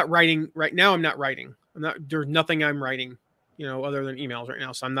 And I'm not writing right now. I'm not writing. There's nothing I'm writing, other than emails right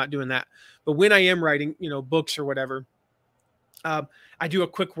now. So I'm not doing that. But when I am writing, books or whatever, I do a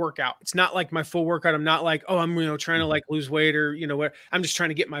quick workout. It's not like my full workout. I'm not like, oh, I'm, trying to like lose weight or, what. I'm just trying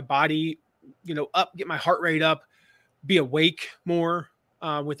to get my body, up, get my heart rate up, be awake more.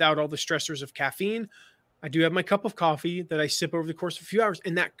 without all the stressors of caffeine. I do have my cup of coffee that I sip over the course of a few hours.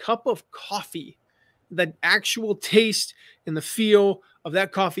 And that cup of coffee, the actual taste and the feel of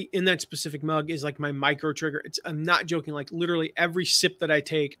that coffee in that specific mug is like my micro trigger. I'm not joking. Like literally every sip that I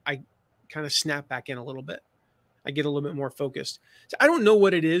take, I kind of snap back in a little bit. I get a little bit more focused. So I don't know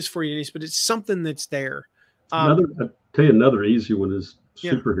what it is for you, Denise, but it's something that's there. I'll tell you another easy one is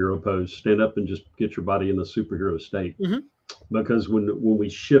Yeah. superhero pose. Stand up and just get your body in a superhero state. Mhm. Because when we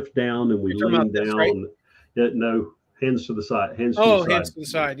shift down and we You're talking lean about this, down, right? no, hands to the side, hands to Oh, the hands side, to the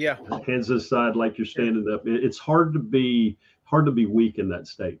side. Yeah. hands to the side, like you're standing up. It's hard to be weak in that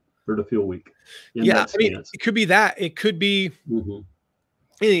state, or to feel weak in Yeah. that I mean, stance. it could be that. It could be, Mhm.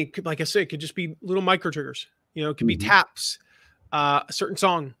 it could, like I said, it could just be little micro triggers. You know, it could be Mhm. taps, a certain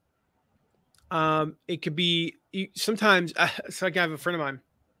song. It could be sometimes. So I have a friend of mine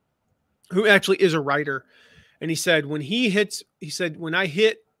who actually is a writer, and he said when when I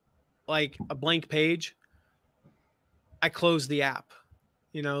hit like a blank page, I close the app.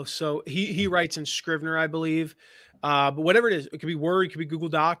 You know, so he writes in Scrivener, I believe, but whatever it is, it could be Word, it could be Google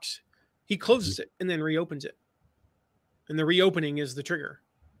Docs. He closes it and then reopens it, and the reopening is the trigger.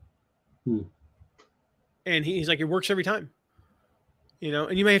 Hmm. And he's like, it works every time. You know,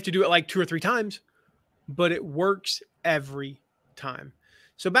 and you may have to do it like 2 or 3 times, but it works every time.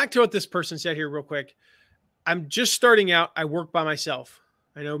 So back to what this person said here real quick. I'm just starting out. I work by myself.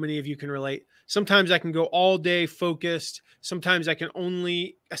 I know many of you can relate. Sometimes I can go all day focused. Sometimes I can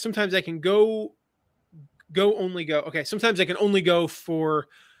only go. Okay. Sometimes I can only go for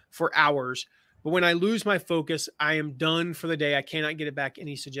hours. But when I lose my focus, I am done for the day. I cannot get it back.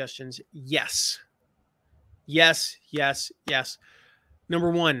 Any suggestions? Yes. Yes, yes, yes. Number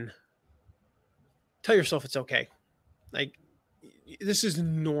 1, tell yourself it's okay. Like, this is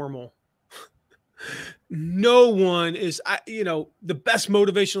normal. No one is, the best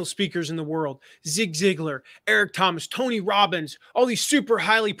motivational speakers in the world. Zig Ziglar, Eric Thomas, Tony Robbins, all these super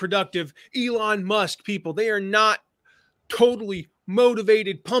highly productive Elon Musk people. They are not totally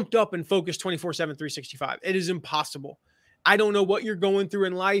motivated, pumped up, and focused 24/7, 365. It is impossible. I don't know what you're going through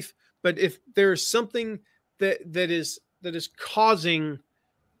in life, but if there's something that is causing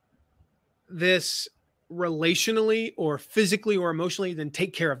this relationally or physically or emotionally, then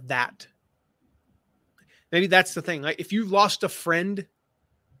take care of that. Maybe that's the thing. Like if you've lost a friend,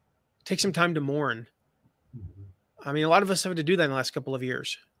 take some time to mourn. I mean, a lot of us have had to do that in the last couple of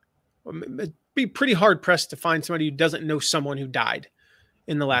years. It'd be pretty hard pressed to find somebody who doesn't know someone who died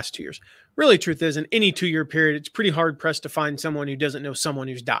in the last 2 years. Really, truth is, in any 2-year period, it's pretty hard pressed to find someone who doesn't know someone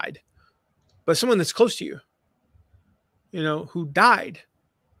who's died. But someone that's close to you, who died,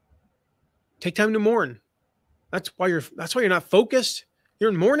 take time to mourn. That's why you're not focused. You're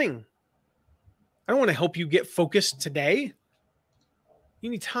in mourning. I don't want to help you get focused today. You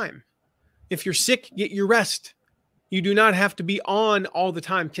need time. If you're sick, get your rest. You do not have to be on all the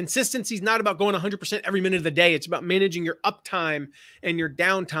time. Consistency is not about going 100% every minute of the day. It's about managing your uptime and your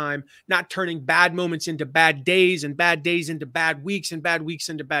downtime, not turning bad moments into bad days and bad days into bad weeks and bad weeks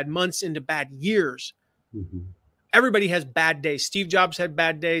into bad months into bad years. Mhm. Everybody has bad days. Steve Jobs had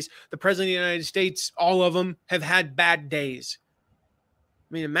bad days. The president of the United States, all of them have had bad days.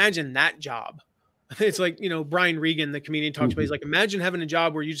 I mean, imagine that job. It's like, Brian Regan, the comedian, talks about, he's like, imagine having a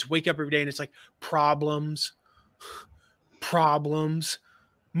job where you just wake up every day and it's like problems,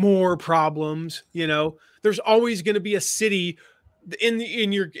 more problems. There's always going to be a city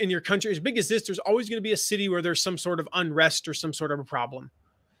in your country as big as this. There's always going to be a city where there's some sort of unrest or some sort of a problem.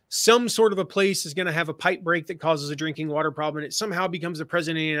 Some sort of a place is going to have a pipe break that causes a drinking water problem, and it somehow becomes the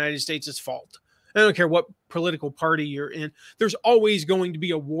president of the United States' fault. I don't care what political party you're in. There's always going to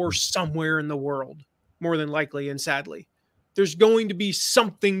be a war somewhere in the world, more than likely and sadly. There's going to be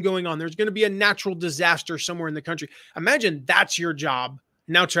something going on. There's going to be a natural disaster somewhere in the country. Imagine that's your job.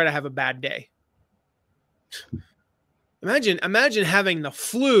 Now try to have a bad day. Imagine having the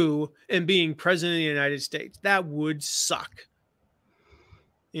flu and being president of the United States. That would suck.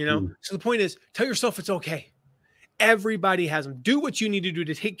 So the point is, tell yourself it's okay. Everybody has them. Do what you need to do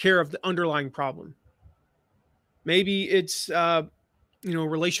to take care of the underlying problem. Maybe it's,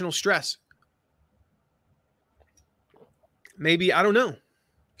 relational stress. Maybe, I don't know.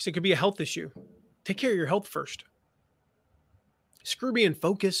 Because it could be a health issue. Take care of your health first. Screw being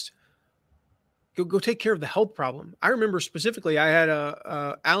focused. Go take care of the health problem. I remember specifically, I had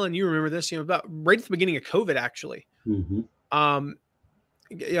Alan, you remember this, about right at the beginning of COVID, actually. Mm-hmm.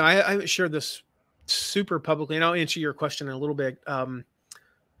 I haven't shared this super publicly, and I'll answer your question in a little bit,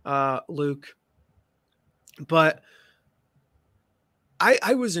 Luke. But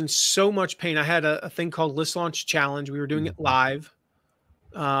I was in so much pain. I had a thing called List Launch Challenge. We were doing it live.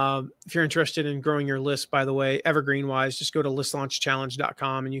 If you're interested in growing your list, by the way, evergreen wise, just go to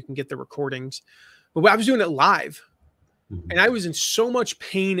listlaunchchallenge.com and you can get the recordings. But I was doing it live, and I was in so much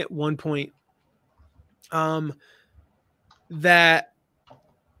pain at one point that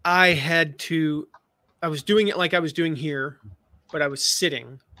I was doing it like I was doing here, but I was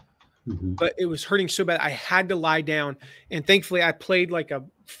sitting. But it was hurting so bad I had to lie down. And thankfully, I played like a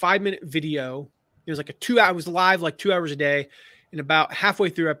 5-minute video. It was like I was live like 2 hours a day. And about halfway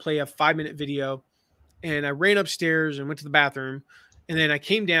through, I play a 5-minute video. And I ran upstairs and went to the bathroom. And then I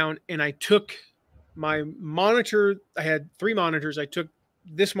came down and I took my monitor. I had 3 monitors. I took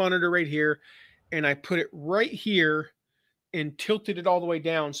this monitor right here and I put it right here and tilted it all the way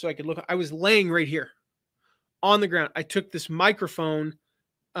down so I could look. I was laying right here on the ground. I took this microphone.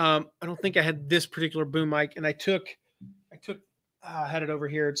 I don't think I had this particular boom mic, and I had it over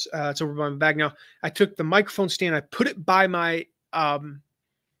here. It's over by my bag now. I took the microphone stand. I put it by my by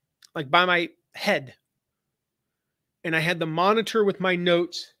my head, and I had the monitor with my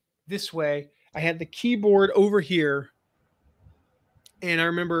notes this way. I had the keyboard over here, and I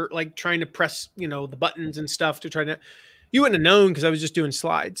remember like trying to press, the buttons and stuff to try to. You wouldn't have known because I was just doing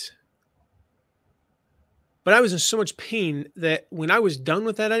slides. But I was in so much pain that when I was done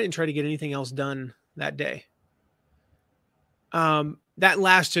with that, I didn't try to get anything else done that day. That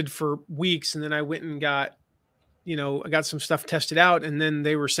lasted for weeks. And then I went and got, I got some stuff tested out. And then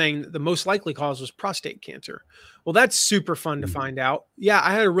they were saying that the most likely cause was prostate cancer. Well, that's super fun to find out. Yeah,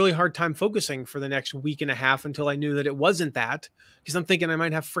 I had a really hard time focusing for the next week and a half until I knew that it wasn't that, because I'm thinking I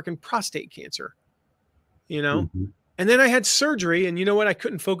might have freaking prostate cancer, And then I had surgery, and you know what? I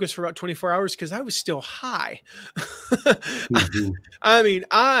couldn't focus for about 24 hours because I was still high. I mean,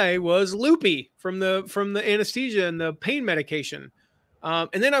 I was loopy from the anesthesia and the pain medication.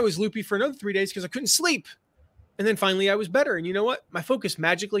 And then I was loopy for another 3 days because I couldn't sleep. And then finally I was better. And you know what? My focus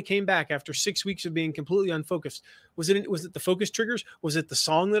magically came back after 6 weeks of being completely unfocused. Was it the focus triggers? Was it the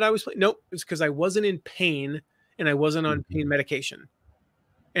song that I was playing? Nope. It was because I wasn't in pain and I wasn't on pain medication.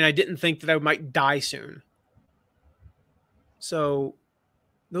 And I didn't think that I might die soon. So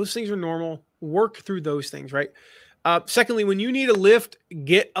those things are normal. Work through those things, right? Secondly, when you need a lift,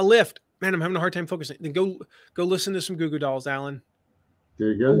 get a lift. Man, I'm having a hard time focusing. Then go listen to some Goo Goo Dolls, Alan.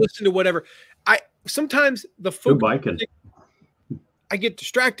 There you go. Listen to whatever. Sometimes the focus, I get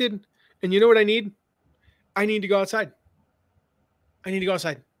distracted, and you know what I need? I need to go outside.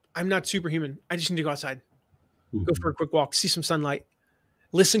 I'm not superhuman. I just need to go outside. Go for a quick walk, see some sunlight,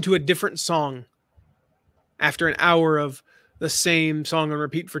 listen to a different song. After an hour of the same song on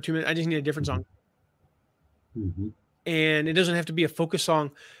repeat for 2 minutes, I just need a different song. And it doesn't have to be a focus song.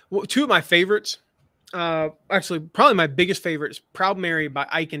 Well, 2 of my favorites, actually probably my biggest favorite, is Proud Mary by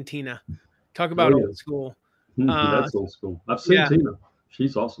Ike and Tina. Talk about old school. That's old school. I've seen Tina.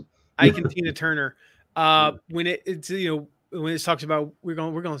 She's awesome. Ike and Tina Turner. When when it talks about we're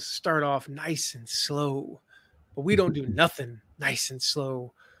going to start off nice and slow, but we don't do nothing nice and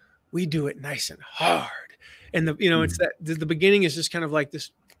slow. We do it nice and hard. And it's that the beginning is just kind of like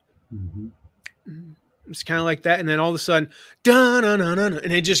this. It's kind of like that, and then all of a sudden,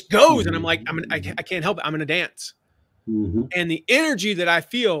 and it just goes, and I'm like, I can't help it. I'm gonna dance, and the energy that I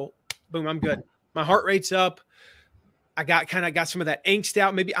feel, boom, I'm good. My heart rate's up. I got some of that angst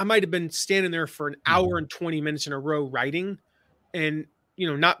out. Maybe I might have been standing there for an hour and 20 minutes in a row writing, and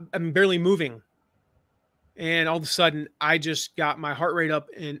I'm barely moving. And all of a sudden, I just got my heart rate up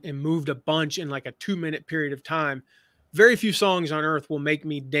and moved a bunch in like a 2-minute period of time. Very few songs on earth will make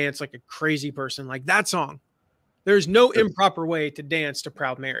me dance like a crazy person like that song. There's no improper way to dance to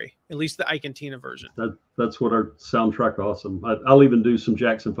Proud Mary, at least the Ike and Tina version. That's what our soundtrack awesome. I'll even do some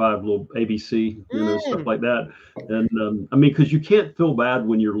Jackson 5, little ABC, stuff like that. And I mean, because you can't feel bad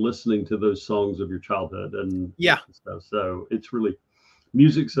when you're listening to those songs of your childhood and stuff. So it's really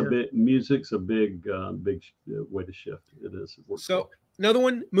music's a big way to shift. It is. So another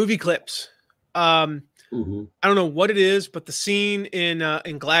one, movie clips. I don't know what it is, but the scene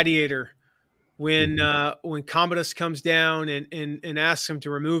in Gladiator, when Commodus comes down and asks him to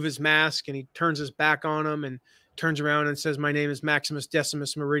remove his mask, and he turns his back on him and turns around and says, "My name is Maximus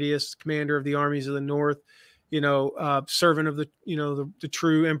Decimus Meridius, commander of the armies of the North, servant of the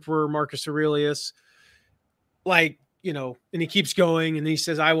true emperor Marcus Aurelius." And he keeps going, and he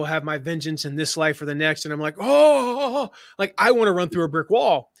says, "I will have my vengeance in this life or the next." And I'm like, like I want to run through a brick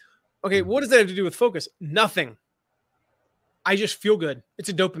wall. Okay, what does that have to do with focus? Nothing. I just feel good. It's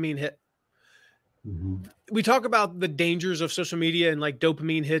a dopamine hit. We talk about the dangers of social media and like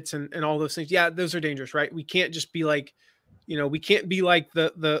dopamine hits and all those things. Yeah, those are dangerous, right? We can't just be like, we can't be like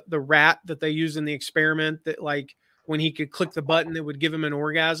the rat that they use in the experiment that like when he could click the button that would give him an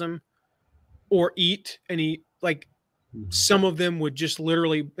orgasm, or eat, and he like some of them would just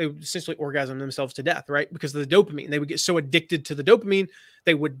literally, they would essentially orgasm themselves to death, right? Because of the dopamine. They would get so addicted to the dopamine,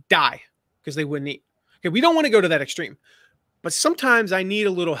 they would die because they wouldn't eat. Okay, we don't want to go to that extreme. But sometimes I need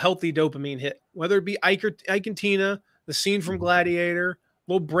a little healthy dopamine hit, whether it be Ike and Tina, the scene from Gladiator,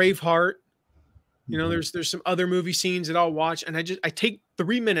 little Braveheart. You know, there's some other movie scenes that I'll watch, and I take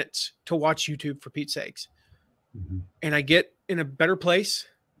 3 minutes to watch YouTube, for Pete's sakes. And I get in a better place.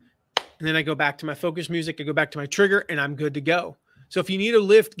 And then I go back to my focus music. I go back to my trigger, and I'm good to go. So if you need a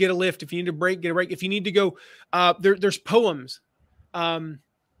lift, get a lift. If you need a break, get a break. If you need to go, there's poems.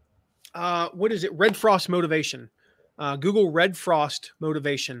 What is it? Red Frost Motivation. Google Red Frost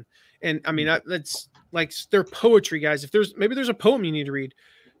Motivation. And I mean, that's like, they're poetry, guys. If maybe there's a poem you need to read.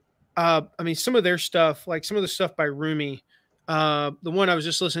 I mean, some of their stuff, like some of the stuff by Rumi, the one I was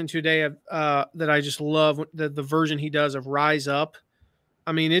just listening to today, that I just love, the version he does of Rise Up.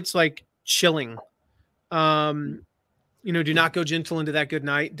 I mean, it's like chilling. You know, Do Not Go Gentle Into That Good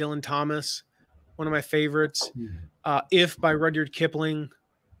Night, Dylan Thomas, one of my favorites. If by Rudyard Kipling.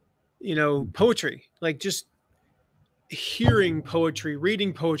 You know, poetry, like just hearing poetry,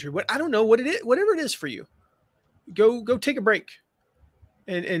 reading poetry. What, I don't know what it is, whatever it is for you. Go take a break,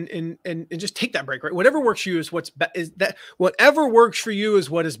 and just take that break. Right, whatever works for you is whatever works for you is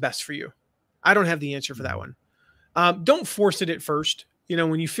what is best for you. I don't have the answer for that one. Don't force it at first. You know,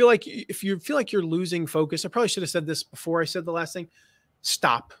 when you feel like, if you feel like you're losing focus, I probably should have said this before I said the last thing.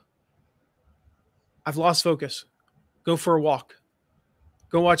 Stop. I've lost focus. Go for a walk.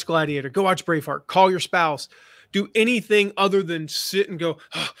 Go watch Gladiator. Go watch Braveheart. Call your spouse. Do anything other than sit and go,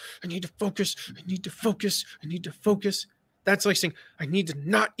 oh, I need to focus. I need to focus. I need to focus. That's like saying, I need to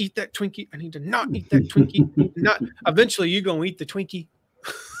not eat that Twinkie. I need to not eat that Twinkie. Eventually, you're going to eat the Twinkie.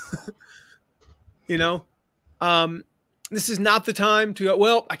 You know? This is not the time to go,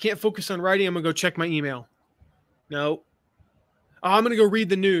 well, I can't focus on writing. I'm going to go check my email. No. Oh, I'm going to go read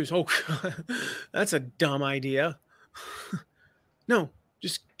the news. Oh, that's a dumb idea. No.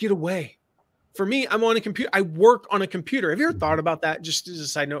 Just get away. For me, I'm on a computer. I work on a computer. Have you ever thought about that? Just as a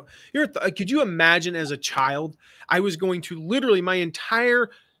side note, could you imagine as a child, I was going to literally my entire,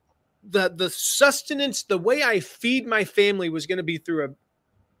 the sustenance, the way I feed my family was going to be through a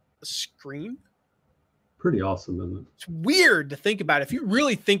screen? Pretty awesome, isn't it? It's weird to think about it. If you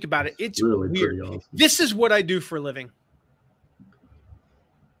really think about it, it's really weird. Pretty awesome. This is what I do for a living.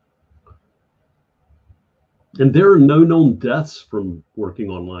 And there are no known deaths from working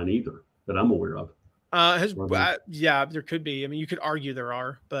online either that I'm aware of. Yeah, there could be. I mean, you could argue there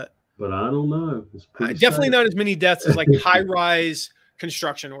are, but I don't know. It's definitely not as many deaths as like high-rise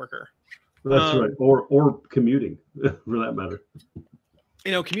construction worker. That's right, or commuting for that matter.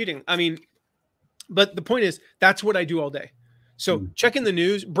 You know, commuting. I mean, but the point is, that's what I do all day. So checking the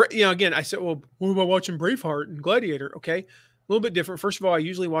news. You know, again, I said, well, what about watching Braveheart and Gladiator? Okay, a little bit different. First of all, I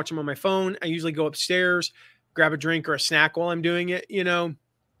usually watch them on my phone. I usually go upstairs, grab a drink or a snack while I'm doing it, you know,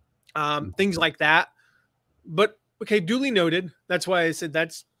 things like that. But okay, duly noted. That's why I said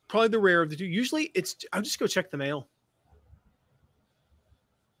that's probably the rare of the two. Usually I'll just go check the mail.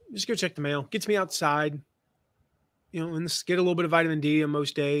 Just go check the mail. Gets me outside, you know, and get a little bit of vitamin D on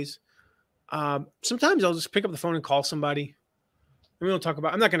most days. Sometimes I'll just pick up the phone and call somebody. And we don't talk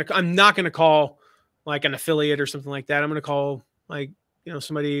about, I'm not going to call like an affiliate or something like that. I'm going to call like, you know,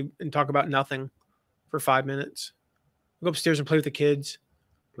 somebody and talk about nothing for 5 minutes. Go upstairs and play with the kids.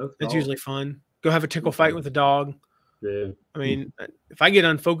 It's usually fun. Go have a tickle fight with a dog. Yeah. I mean, if I get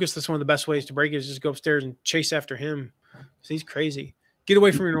unfocused, that's one of the best ways to break it is just go upstairs and chase after him. He's crazy. Get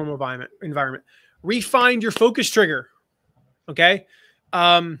away from your normal environment. Refine your focus trigger. Okay.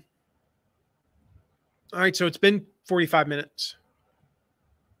 All right. So it's been 45 minutes.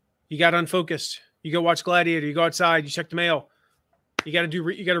 You got unfocused. You go watch Gladiator. You go outside. You check the mail. You got to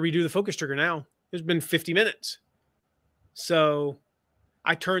redo the focus trigger now. It's been 50 minutes. So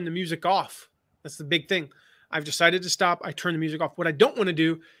I turn the music off. That's the big thing. I've decided to stop. I turn the music off. What I don't want to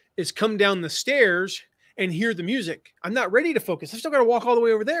do is come down the stairs and hear the music. I'm not ready to focus. I've still got to walk all the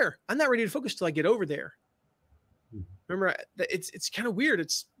way over there. I'm not ready to focus till I get over there. Remember, it's kind of weird.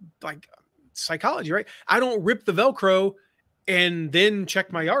 It's like psychology, right? I don't rip the Velcro and then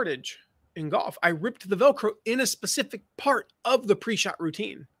check my yardage in golf. I ripped the Velcro in a specific part of the pre-shot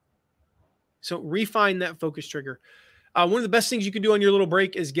routine. So refine that focus trigger. One of the best things you can do on your little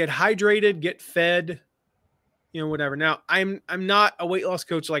break is get hydrated, get fed, you know, whatever. Now, I'm not a weight loss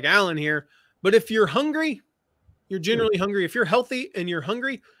coach like Alan here, but if you're hungry, you're generally hungry. If you're healthy and you're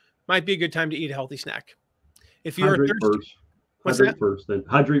hungry, might be a good time to eat a healthy snack. If you're hydrate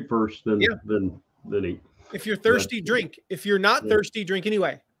first, then eat. If you're thirsty, drink. If you're not thirsty, drink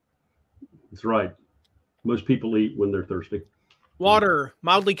anyway. That's right. Most people eat when they're thirsty. Water,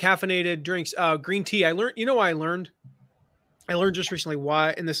 mildly caffeinated drinks, green tea. I learned, I learned just recently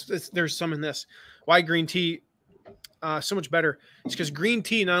why, and there's some in this, why green tea so much better. It's because green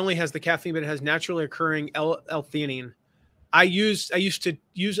tea not only has the caffeine, but it has naturally occurring L-theanine. I used to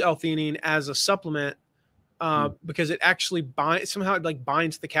use L-theanine as a supplement because it actually somehow it like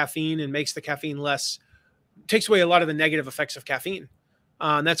binds the caffeine and makes the caffeine less, takes away a lot of the negative effects of caffeine.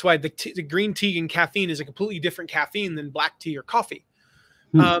 And that's why the green tea and caffeine is a completely different caffeine than black tea or coffee.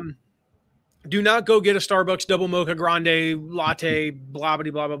 Do not go get a Starbucks double mocha grande latte, blah,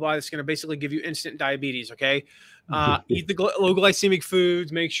 blah, blah, blah, blah. It's going to basically give you instant diabetes. Okay. Eat the low glycemic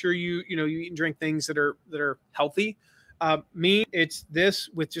foods. Make sure you eat and drink things that are healthy. Me, it's this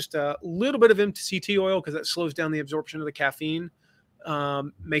with just a little bit of MCT oil because that slows down the absorption of the caffeine.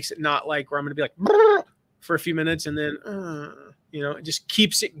 Makes it not like where I'm going to be like for a few minutes and then, it just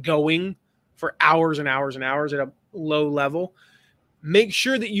keeps it going for hours and hours and hours at a low level. Make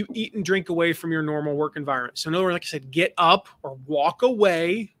sure that you eat and drink away from your normal work environment. So in other words, like I said, get up or walk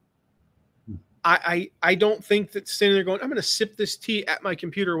away. I don't think that sitting there going, I'm going to sip this tea at my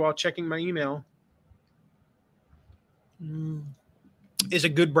computer while checking my email is a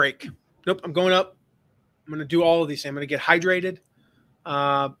good break. Nope, I'm going up. I'm going to do all of these. I'm going to get hydrated.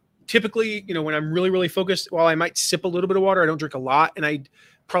 Typically, when I'm really, really focused, while I might sip a little bit of water, I don't drink a lot, and I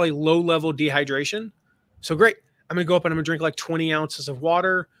probably low-level dehydration. So great. I'm going to go up and I'm going to drink like 20 ounces of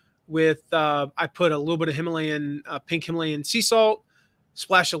water with, I put a little bit of pink Himalayan sea salt,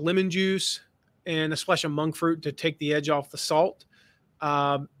 splash of lemon juice, and a splash of monk fruit to take the edge off the salt.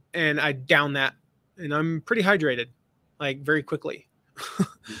 And I down that, and I'm pretty hydrated, like very quickly.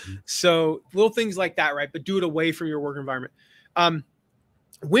 So little things like that, right? But do it away from your work environment.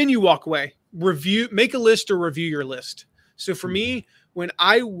 When you walk away, make a list or review your list. So for me, when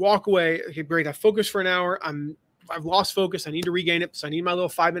I walk away, okay, great. I focus for an hour. I've lost focus. I need to regain it. So I need my little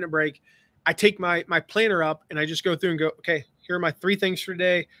 5-minute break. I take my planner up and I just go through and go, okay, here are my 3 things for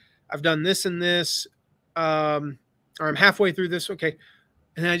today. I've done this and this, or I'm halfway through this. Okay.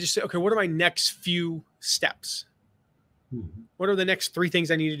 And then I just say, okay, what are my next few steps? What are the next 3 things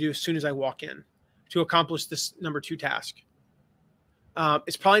I need to do as soon as I walk in to accomplish this number 2 task?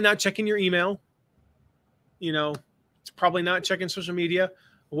 It's probably not checking your email. It's probably not checking social media.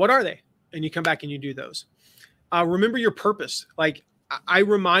 What are they? And you come back and you do those. Remember your purpose. Like I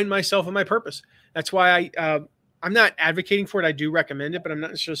remind myself of my purpose. That's why I'm not advocating for it. I do recommend it, but I'm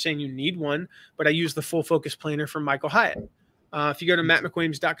not necessarily saying you need one, but I use the Full Focus Planner from Michael Hyatt. If you go to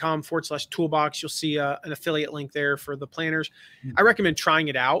mattmcwilliams.com/toolbox, you'll see an affiliate link there for the planners. I recommend trying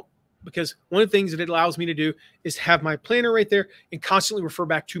it out because one of the things that it allows me to do is have my planner right there and constantly refer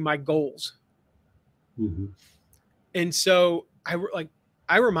back to my goals. And so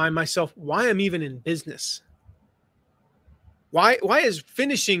I remind myself why I'm even in business. Why is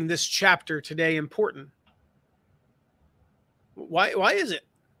finishing this chapter today important? Why is it?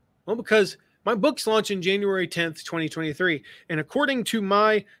 Well, because my book's launching January 10th, 2023. And according to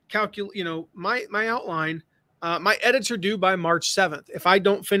my my outline, my edits are due by March 7th. If I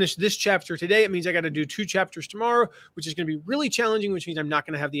don't finish this chapter today, it means I got to do 2 chapters tomorrow, which is going to be really challenging, which means I'm not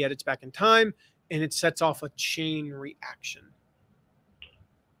going to have the edits back in time. And it sets off a chain reaction.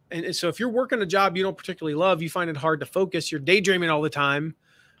 And so if you're working a job you don't particularly love, you find it hard to focus, you're daydreaming all the time,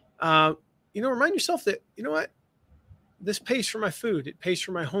 remind yourself that, what? This pays for my food. It pays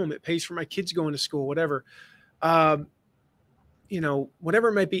for my home. It pays for my kids going to school, whatever. Whatever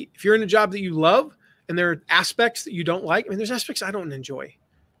it might be. If you're in a job that you love and there are aspects that you don't like, there's aspects I don't enjoy.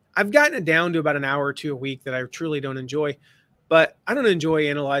 I've gotten it down to about an hour or 2 a week that I truly don't enjoy, but I don't enjoy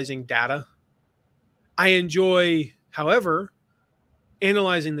analyzing data. I enjoy, however,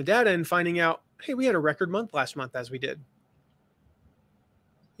 analyzing the data and finding out, hey, we had a record month last month as we did.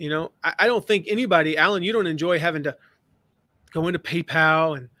 I don't think anybody, Alan, you don't enjoy having to go into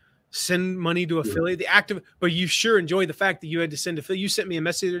PayPal and send money to affiliate but you sure enjoy the fact that you had to send affiliate. You sent me a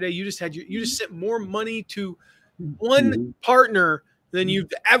message the other day. You just sent more money to one partner than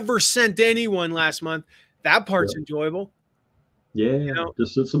you've ever sent to anyone last month. That part's enjoyable. Yeah.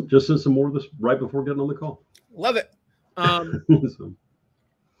 Just sent some more of this right before getting on the call. Love it.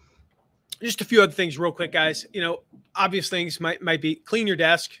 Just a few other things real quick, guys. Obvious things might be clean your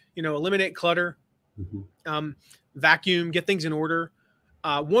desk, eliminate clutter, vacuum, get things in order.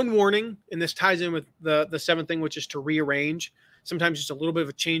 One warning, and this ties in with the 7th thing, which is to rearrange. Sometimes just a little bit of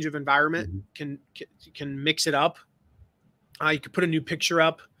a change of environment can mix it up. You could put a new picture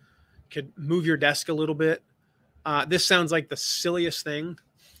up, could move your desk a little bit. This sounds like the silliest thing,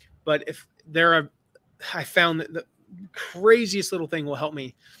 but if there are I found that the craziest little thing will help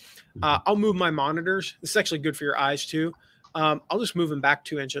me. I'll move my monitors. This is actually good for your eyes too. I'll just move them back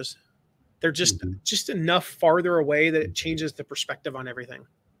 2 inches. They're just enough farther away that it changes the perspective on everything.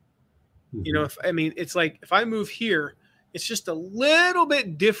 You know, it's like if I move here, it's just a little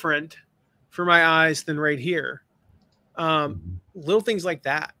bit different for my eyes than right here. Little things like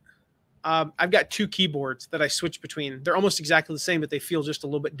that. I've got 2 keyboards that I switch between. They're almost exactly the same, but they feel just a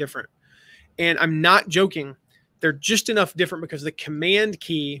little bit different. And I'm not joking. They're just enough different because the command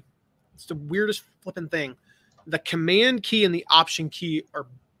key, it's the weirdest flipping thing. The command key and the option key are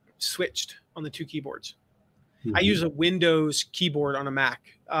switched on the 2 keyboards. I use a Windows keyboard on a Mac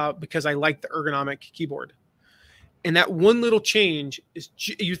because I like the ergonomic keyboard. And that one little change is,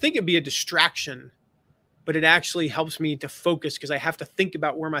 you think it'd be a distraction, but it actually helps me to focus because I have to think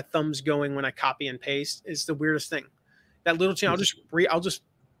about where my thumb's going when I copy and paste. It's the weirdest thing. That little change, I'll just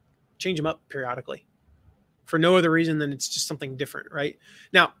change them up periodically for no other reason than it's just something different, right?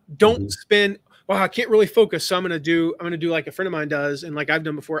 Now, don't spend, well, I can't really focus, so I'm going to do like a friend of mine does, and like I've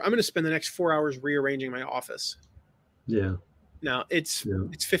done before, I'm going to spend the next 4 hours rearranging my office. Yeah. Now, it's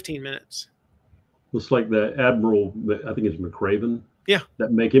 15 minutes. It's like the Admiral, I think it's McRaven. Yeah.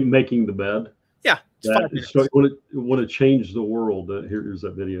 That making the bed. Yeah. So want to change the world. Here's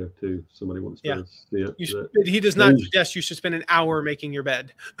that video too. Somebody wants to see it. He does not suggest you should spend an hour making your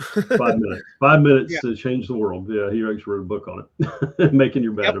bed. 5 minutes. 5 minutes to change the world. Yeah, he actually wrote a book on it. Making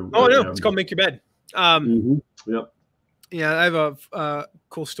your bed. Yep. Oh, no, it's called Make Your Bed. Yep. Yeah, I have a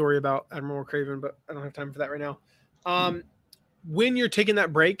cool story about Admiral Craven, but I don't have time for that right now. When you're taking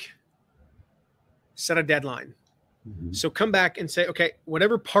that break, set a deadline. So come back and say, okay,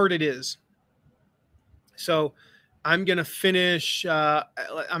 whatever part it is. So I'm going to finish,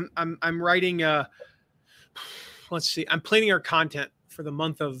 I'm writing, let's see, I'm planning our content for the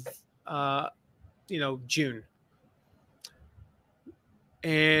month of, June.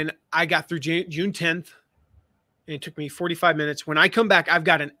 And I got through June 10th, and it took me 45 minutes. When I come back, I've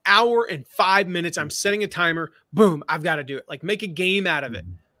got an hour and 5 minutes. I'm setting a timer. Boom, I've got to do it. Like, make a game out of it.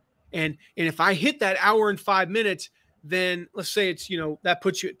 And if I hit that hour and 5 minutes, then let's say it's, that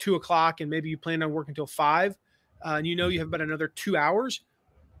puts you at 2 o'clock and maybe you plan on working until 5, and you have about another 2 hours,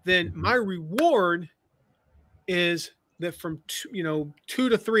 then my reward is that from 2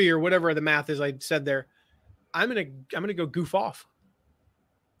 to 3 or whatever the math is I said there, I'm going to go goof off.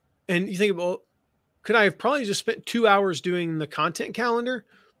 And you think, well, could I have probably just spent 2 hours doing the content calendar?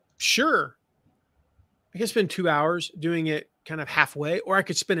 Sure. I could spend 2 hours doing it kind of halfway, or I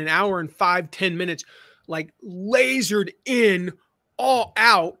could spend an hour and 5-10 minutes like lasered in all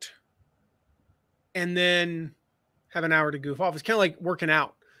out and then have an hour to goof off. It's kind of like working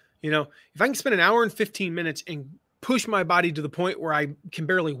out. If I can spend an hour and 15 minutes and push my body to the point where I can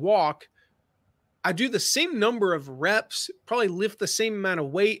barely walk, I do the same number of reps, probably lift the same amount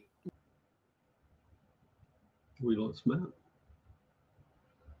of weight. We lost Matt.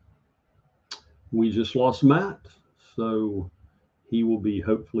 We just lost Matt. So he will be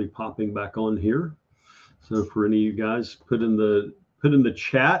hopefully popping back on here. So for any of you guys, put in the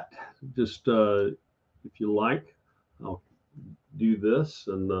chat, just if you like, I'll do this,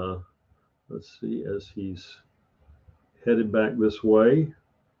 and let's see, as he's headed back this way,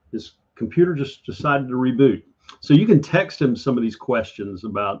 his computer just decided to reboot. So you can text him some of these questions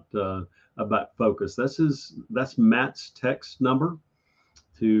about focus. That's Matt's text number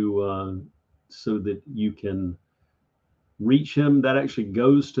to so that you can reach him. That actually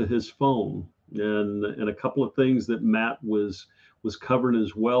goes to his phone. And a couple of things that Matt was covering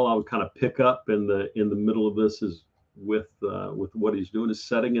as well, I would kind of pick up in the middle of this is with what he's doing is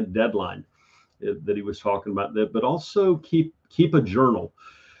setting a deadline that he was talking about that, but also keep a journal.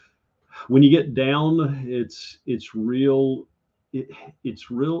 When you get down, it's real. It's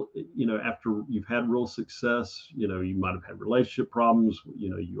real. After you've had real success, you might have had relationship problems.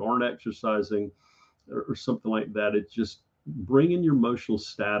 You aren't exercising or something like that. It's just bringing your emotional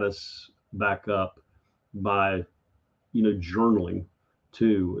status back up by journaling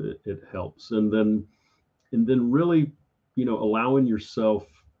too. It helps, and then really allowing yourself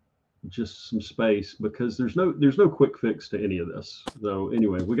just some space, because there's no quick fix to any of this. So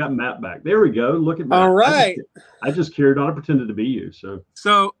anyway, we got Matt back. There we go. Look at Matt. All right. I just carried on. I pretended to be you. So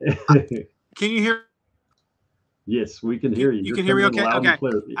can you hear? Yes, we can hear you. You can hear me okay? Okay.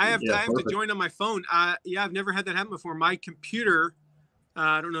 I have perfect. to join on my phone. I've never had that happen before. My computer,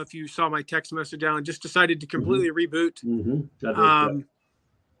 I don't know if you saw my text message, Alan, just decided to completely reboot.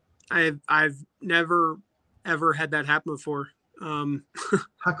 I've never ever had that happen before.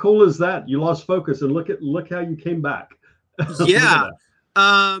 How cool is that? You lost focus, and look how you came back. Yeah.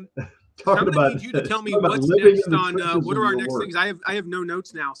 So I'm going to need you to tell me what's next on what are our next things. I have no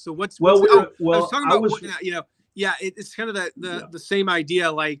notes now. So what's I was talking about it's kind of the same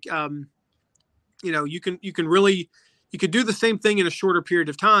idea. Like you can do the same thing in a shorter period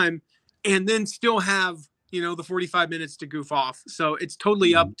of time, and then still have the 45 minutes to goof off. So it's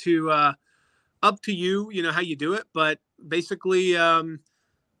totally up to you, how you do it. But basically, I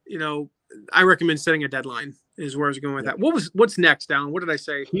recommend setting a deadline. Is where I was going with that. What's next, Alan? What did I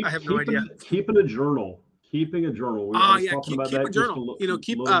say? I have no idea. Keeping a journal. Keeping a journal. Keep a journal.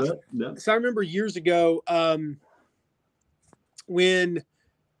 So I remember years ago when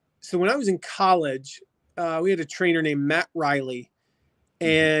I was in college, we had a trainer named Matt Riley,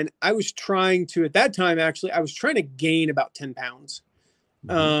 and I was trying to gain about 10 pounds.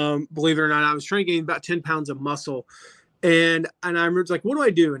 Believe it or not, I was trying to gain about 10 pounds of muscle, and I remember like, what do I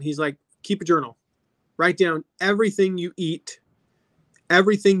do? And he's like, keep a journal. Write down everything you eat,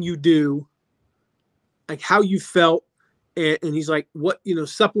 everything you do, like how you felt. And he's like, what,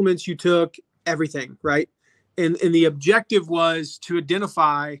 supplements you took, everything. Right. And the objective was to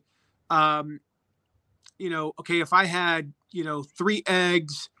identify, okay, if I had, 3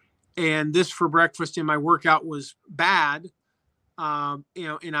 eggs and this for breakfast and my workout was bad, and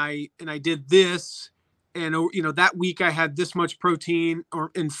I did this, and, that week I had this much protein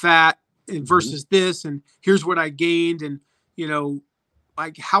in fat, and versus this, and here's what I gained, and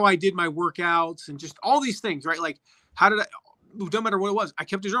like how I did my workouts, and just all these things, right? Like how did no matter what it was, I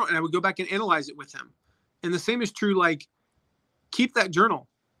kept a journal, and I would go back and analyze it with him. And the same is true, like keep that journal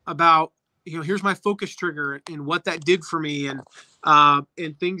about, here's my focus trigger and what that did for me, and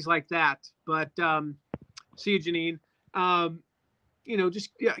things like that. But see you, Janine.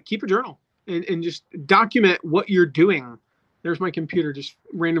 Keep a journal and just document what you're doing. There's my computer just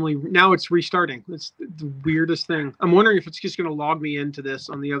randomly. Now it's restarting. It's the weirdest thing. I'm wondering if it's just going to log me into this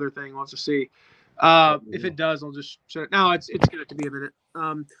on the other thing. We'll have to see. If it does, I'll just shut it. Now it's going to be a minute.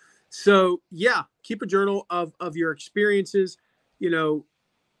 So yeah, keep a journal of your experiences.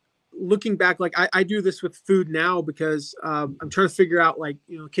 Looking back, like I do this with food now because I'm trying to figure out, like,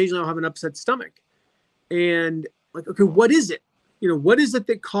 occasionally I'll have an upset stomach, and like, okay, what is it? What is it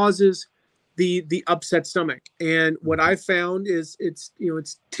that causes the upset stomach? And what I found is it's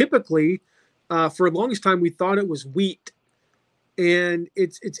typically, for the longest time, we thought it was wheat, and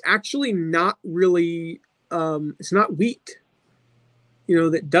it's actually not really, it's not wheat,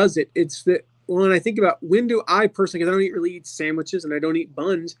 that does it. It's that, when I think about when do I personally, because I don't really eat sandwiches and I don't eat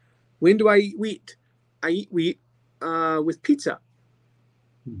buns, when do I eat wheat? I eat wheat with pizza.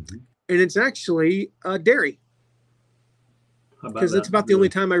 And it's actually dairy. Because it's about the only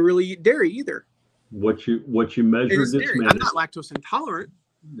time I really eat dairy either. What you measured is dairy. I'm not lactose intolerant.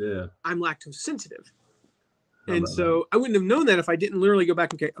 Yeah. I'm lactose sensitive. And so I wouldn't have known that if I didn't literally go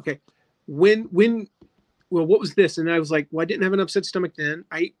back and okay, what was this? And I was like, well, I didn't have an upset stomach then.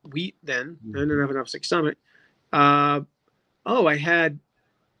 I ate wheat then. I didn't have an upset stomach. I had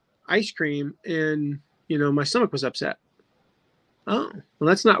ice cream and, my stomach was upset. Oh, well,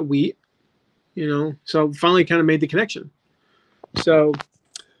 that's not wheat, so finally kind of made the connection. So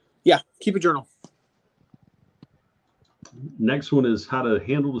yeah, keep a journal. Next one is how to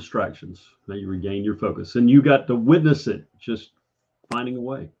handle distractions. How you regain your focus. And you got to witness it, just finding a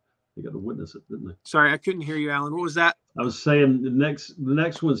way. You got to witness it, didn't they? Sorry, I couldn't hear you, Alan. What was that? I was saying the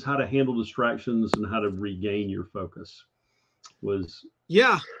next one is how to handle distractions and how to regain your focus. Which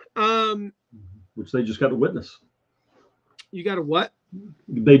they just got to witness. You got to what?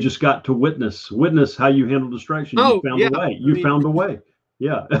 They just got to witness how you handle distractions. You found a way. You found a way.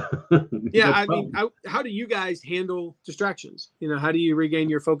 Yeah. Yeah. How do you guys handle distractions? How do you regain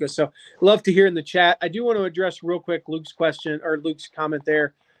your focus? So love to hear in the chat. I do want to address real quick Luke's question, or Luke's comment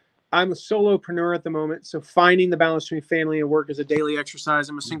there. I'm a solopreneur at the moment, so finding the balance between family and work is a daily exercise.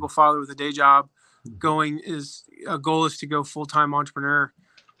 I'm a single father with a day job. Goal is to go full-time entrepreneur.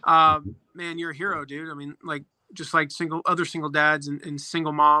 Man, you're a hero, dude. I mean, like, just like other single dads and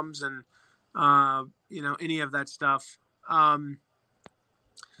single moms and, any of that stuff.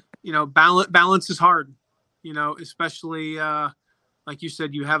 Balance is hard, especially, like you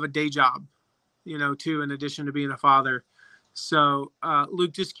said, you have a day job, too, in addition to being a father. So,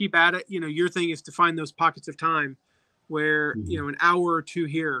 Luke, just keep at it. Your thing is to find those pockets of time where, an hour or two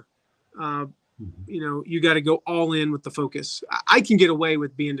here, you got to go all in with the focus. I can get away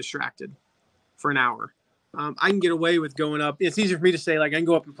with being distracted for an hour. I can get away with going up. It's easier for me to say, like, I can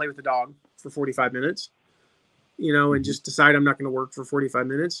go up and play with the dog for 45 minutes, and just decide I'm not going to work for 45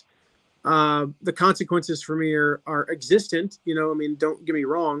 minutes. The consequences for me are existent. Don't get me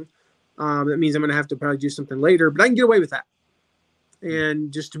wrong. That means I'm going to have to probably do something later, but I can get away with that.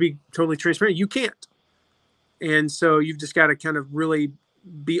 And just to be totally transparent, you can't. And so you've just got to kind of really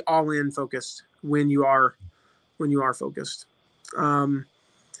be all in focused when you are focused.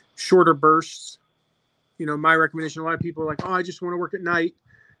 Shorter bursts. My recommendation, a lot of people are like, oh, I just want to work at night.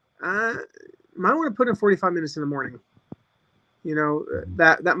 Might want to put in 45 minutes in the morning.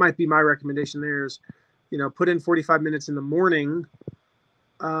 That might be my recommendation there is, put in 45 minutes in the morning,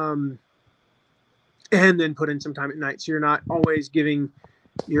 and then put in some time at night. So you're not always giving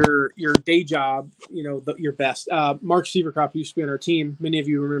your day job, your best. Mark Seavercroft used to be on our team. Many of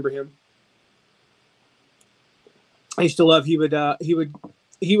you remember him. I used to love, he would tell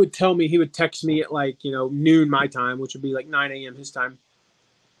me, he would text me at like, noon my time, which would be like 9 a.m. his time,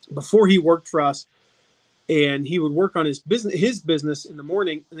 before he worked for us. And he would work on his business in the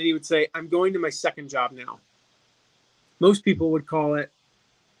morning. And then he would say, I'm going to my second job now. Most people would call it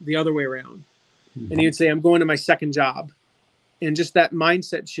the other way around. And he would say, I'm going to my second job. And just that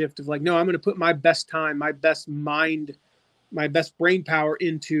mindset shift of like, no, I'm going to put my best time, my best mind, my best brain power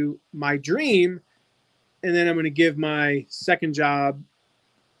into my dream. And then I'm going to give my second job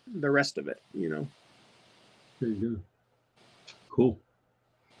the rest of it, There you go. Cool.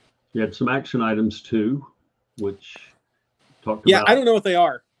 You had some action items too, which talked about. Yeah, I don't know what they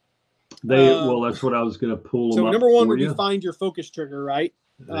are. Well, that's what I was going to pull them up. So number one would be find your focus trigger, right?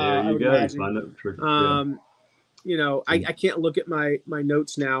 There you go. Find that trigger. I can't look at my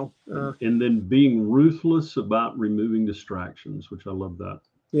notes now. And then being ruthless about removing distractions, which I love that.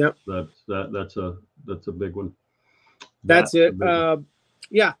 Yep. That's a big one. That's it.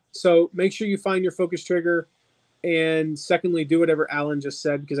 Yeah. So make sure you find your focus trigger. And secondly, do whatever Alan just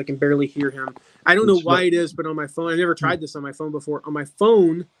said, because I can barely hear him. I don't know why it is, but on my phone, I never tried this on my phone before. On my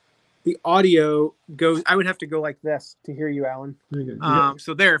phone, the audio goes, I would have to go like this to hear you, Alan.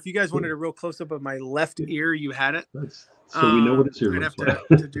 So there, if you guys wanted a real close up of my left ear, you had it. So we know what it's here. I'd have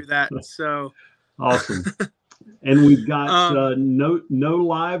to do that. So awesome. And we've got no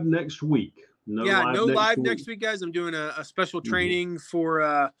live next week. No live next week, guys. I'm doing a special training for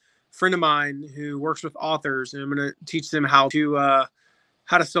a friend of mine who works with authors, and I'm going to teach them how to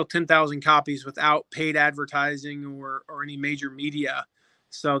sell 10,000 copies without paid advertising or any major media.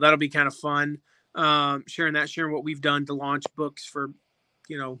 So that'll be kind of fun. Sharing what we've done to launch books for,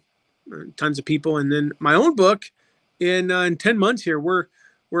 tons of people. And then my own book in 10 months here, we're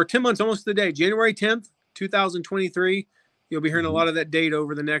 10 months, almost the day, January 10th, 2023. You'll be hearing a lot of that date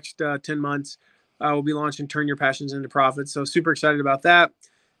over the next 10 months. We'll be launching Turn Your Passions into Profits. So super excited about that.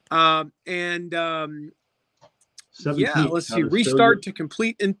 Let's see. Restart to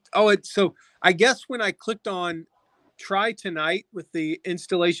complete. So I guess when I clicked on try tonight with the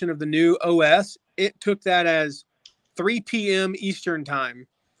installation of the new OS, it took that as 3 p.m. Eastern time.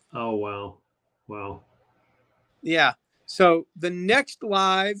 Oh, wow. Yeah. So the next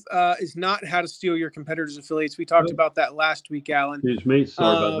live is not how to steal your competitors' affiliates. We talked about that last week, Alan. Excuse me.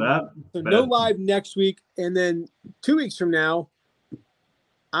 Sorry about that. So no live next week. And then 2 weeks from now,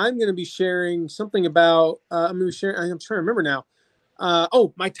 I'm going to be sharing something about, I'm trying to remember now.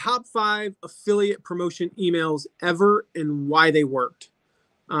 My top 5 affiliate promotion emails ever and why they worked.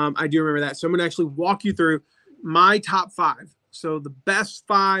 I do remember that. So I'm going to actually walk you through my top 5. So the best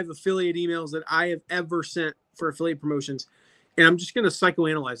 5 affiliate emails that I have ever sent for affiliate promotions. And I'm just going to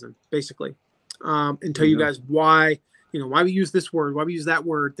psychoanalyze them basically, and tell you guys why we use this word, why we use that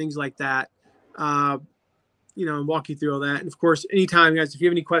word, things like that. And walk you through all that. And of course, anytime, guys, if you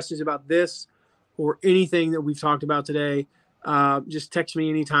have any questions about this or anything that we've talked about today, just text me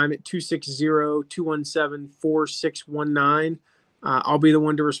anytime at 260-217-4619. I'll be the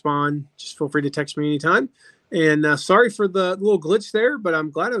one to respond. Just feel free to text me anytime. And sorry for the little glitch there, but I'm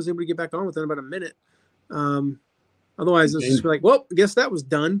glad I was able to get back on within about a minute. Otherwise, it's just like, well, I guess that was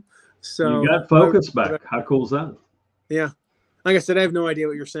done. So you got focus back. How cool is that? Yeah. Like I said, I have no idea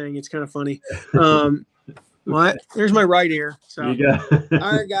what you're saying. It's kind of funny. What? There's my right ear. So, all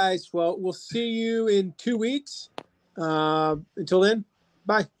right, guys. Well, we'll see you in 2 weeks. Until then,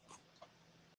 bye.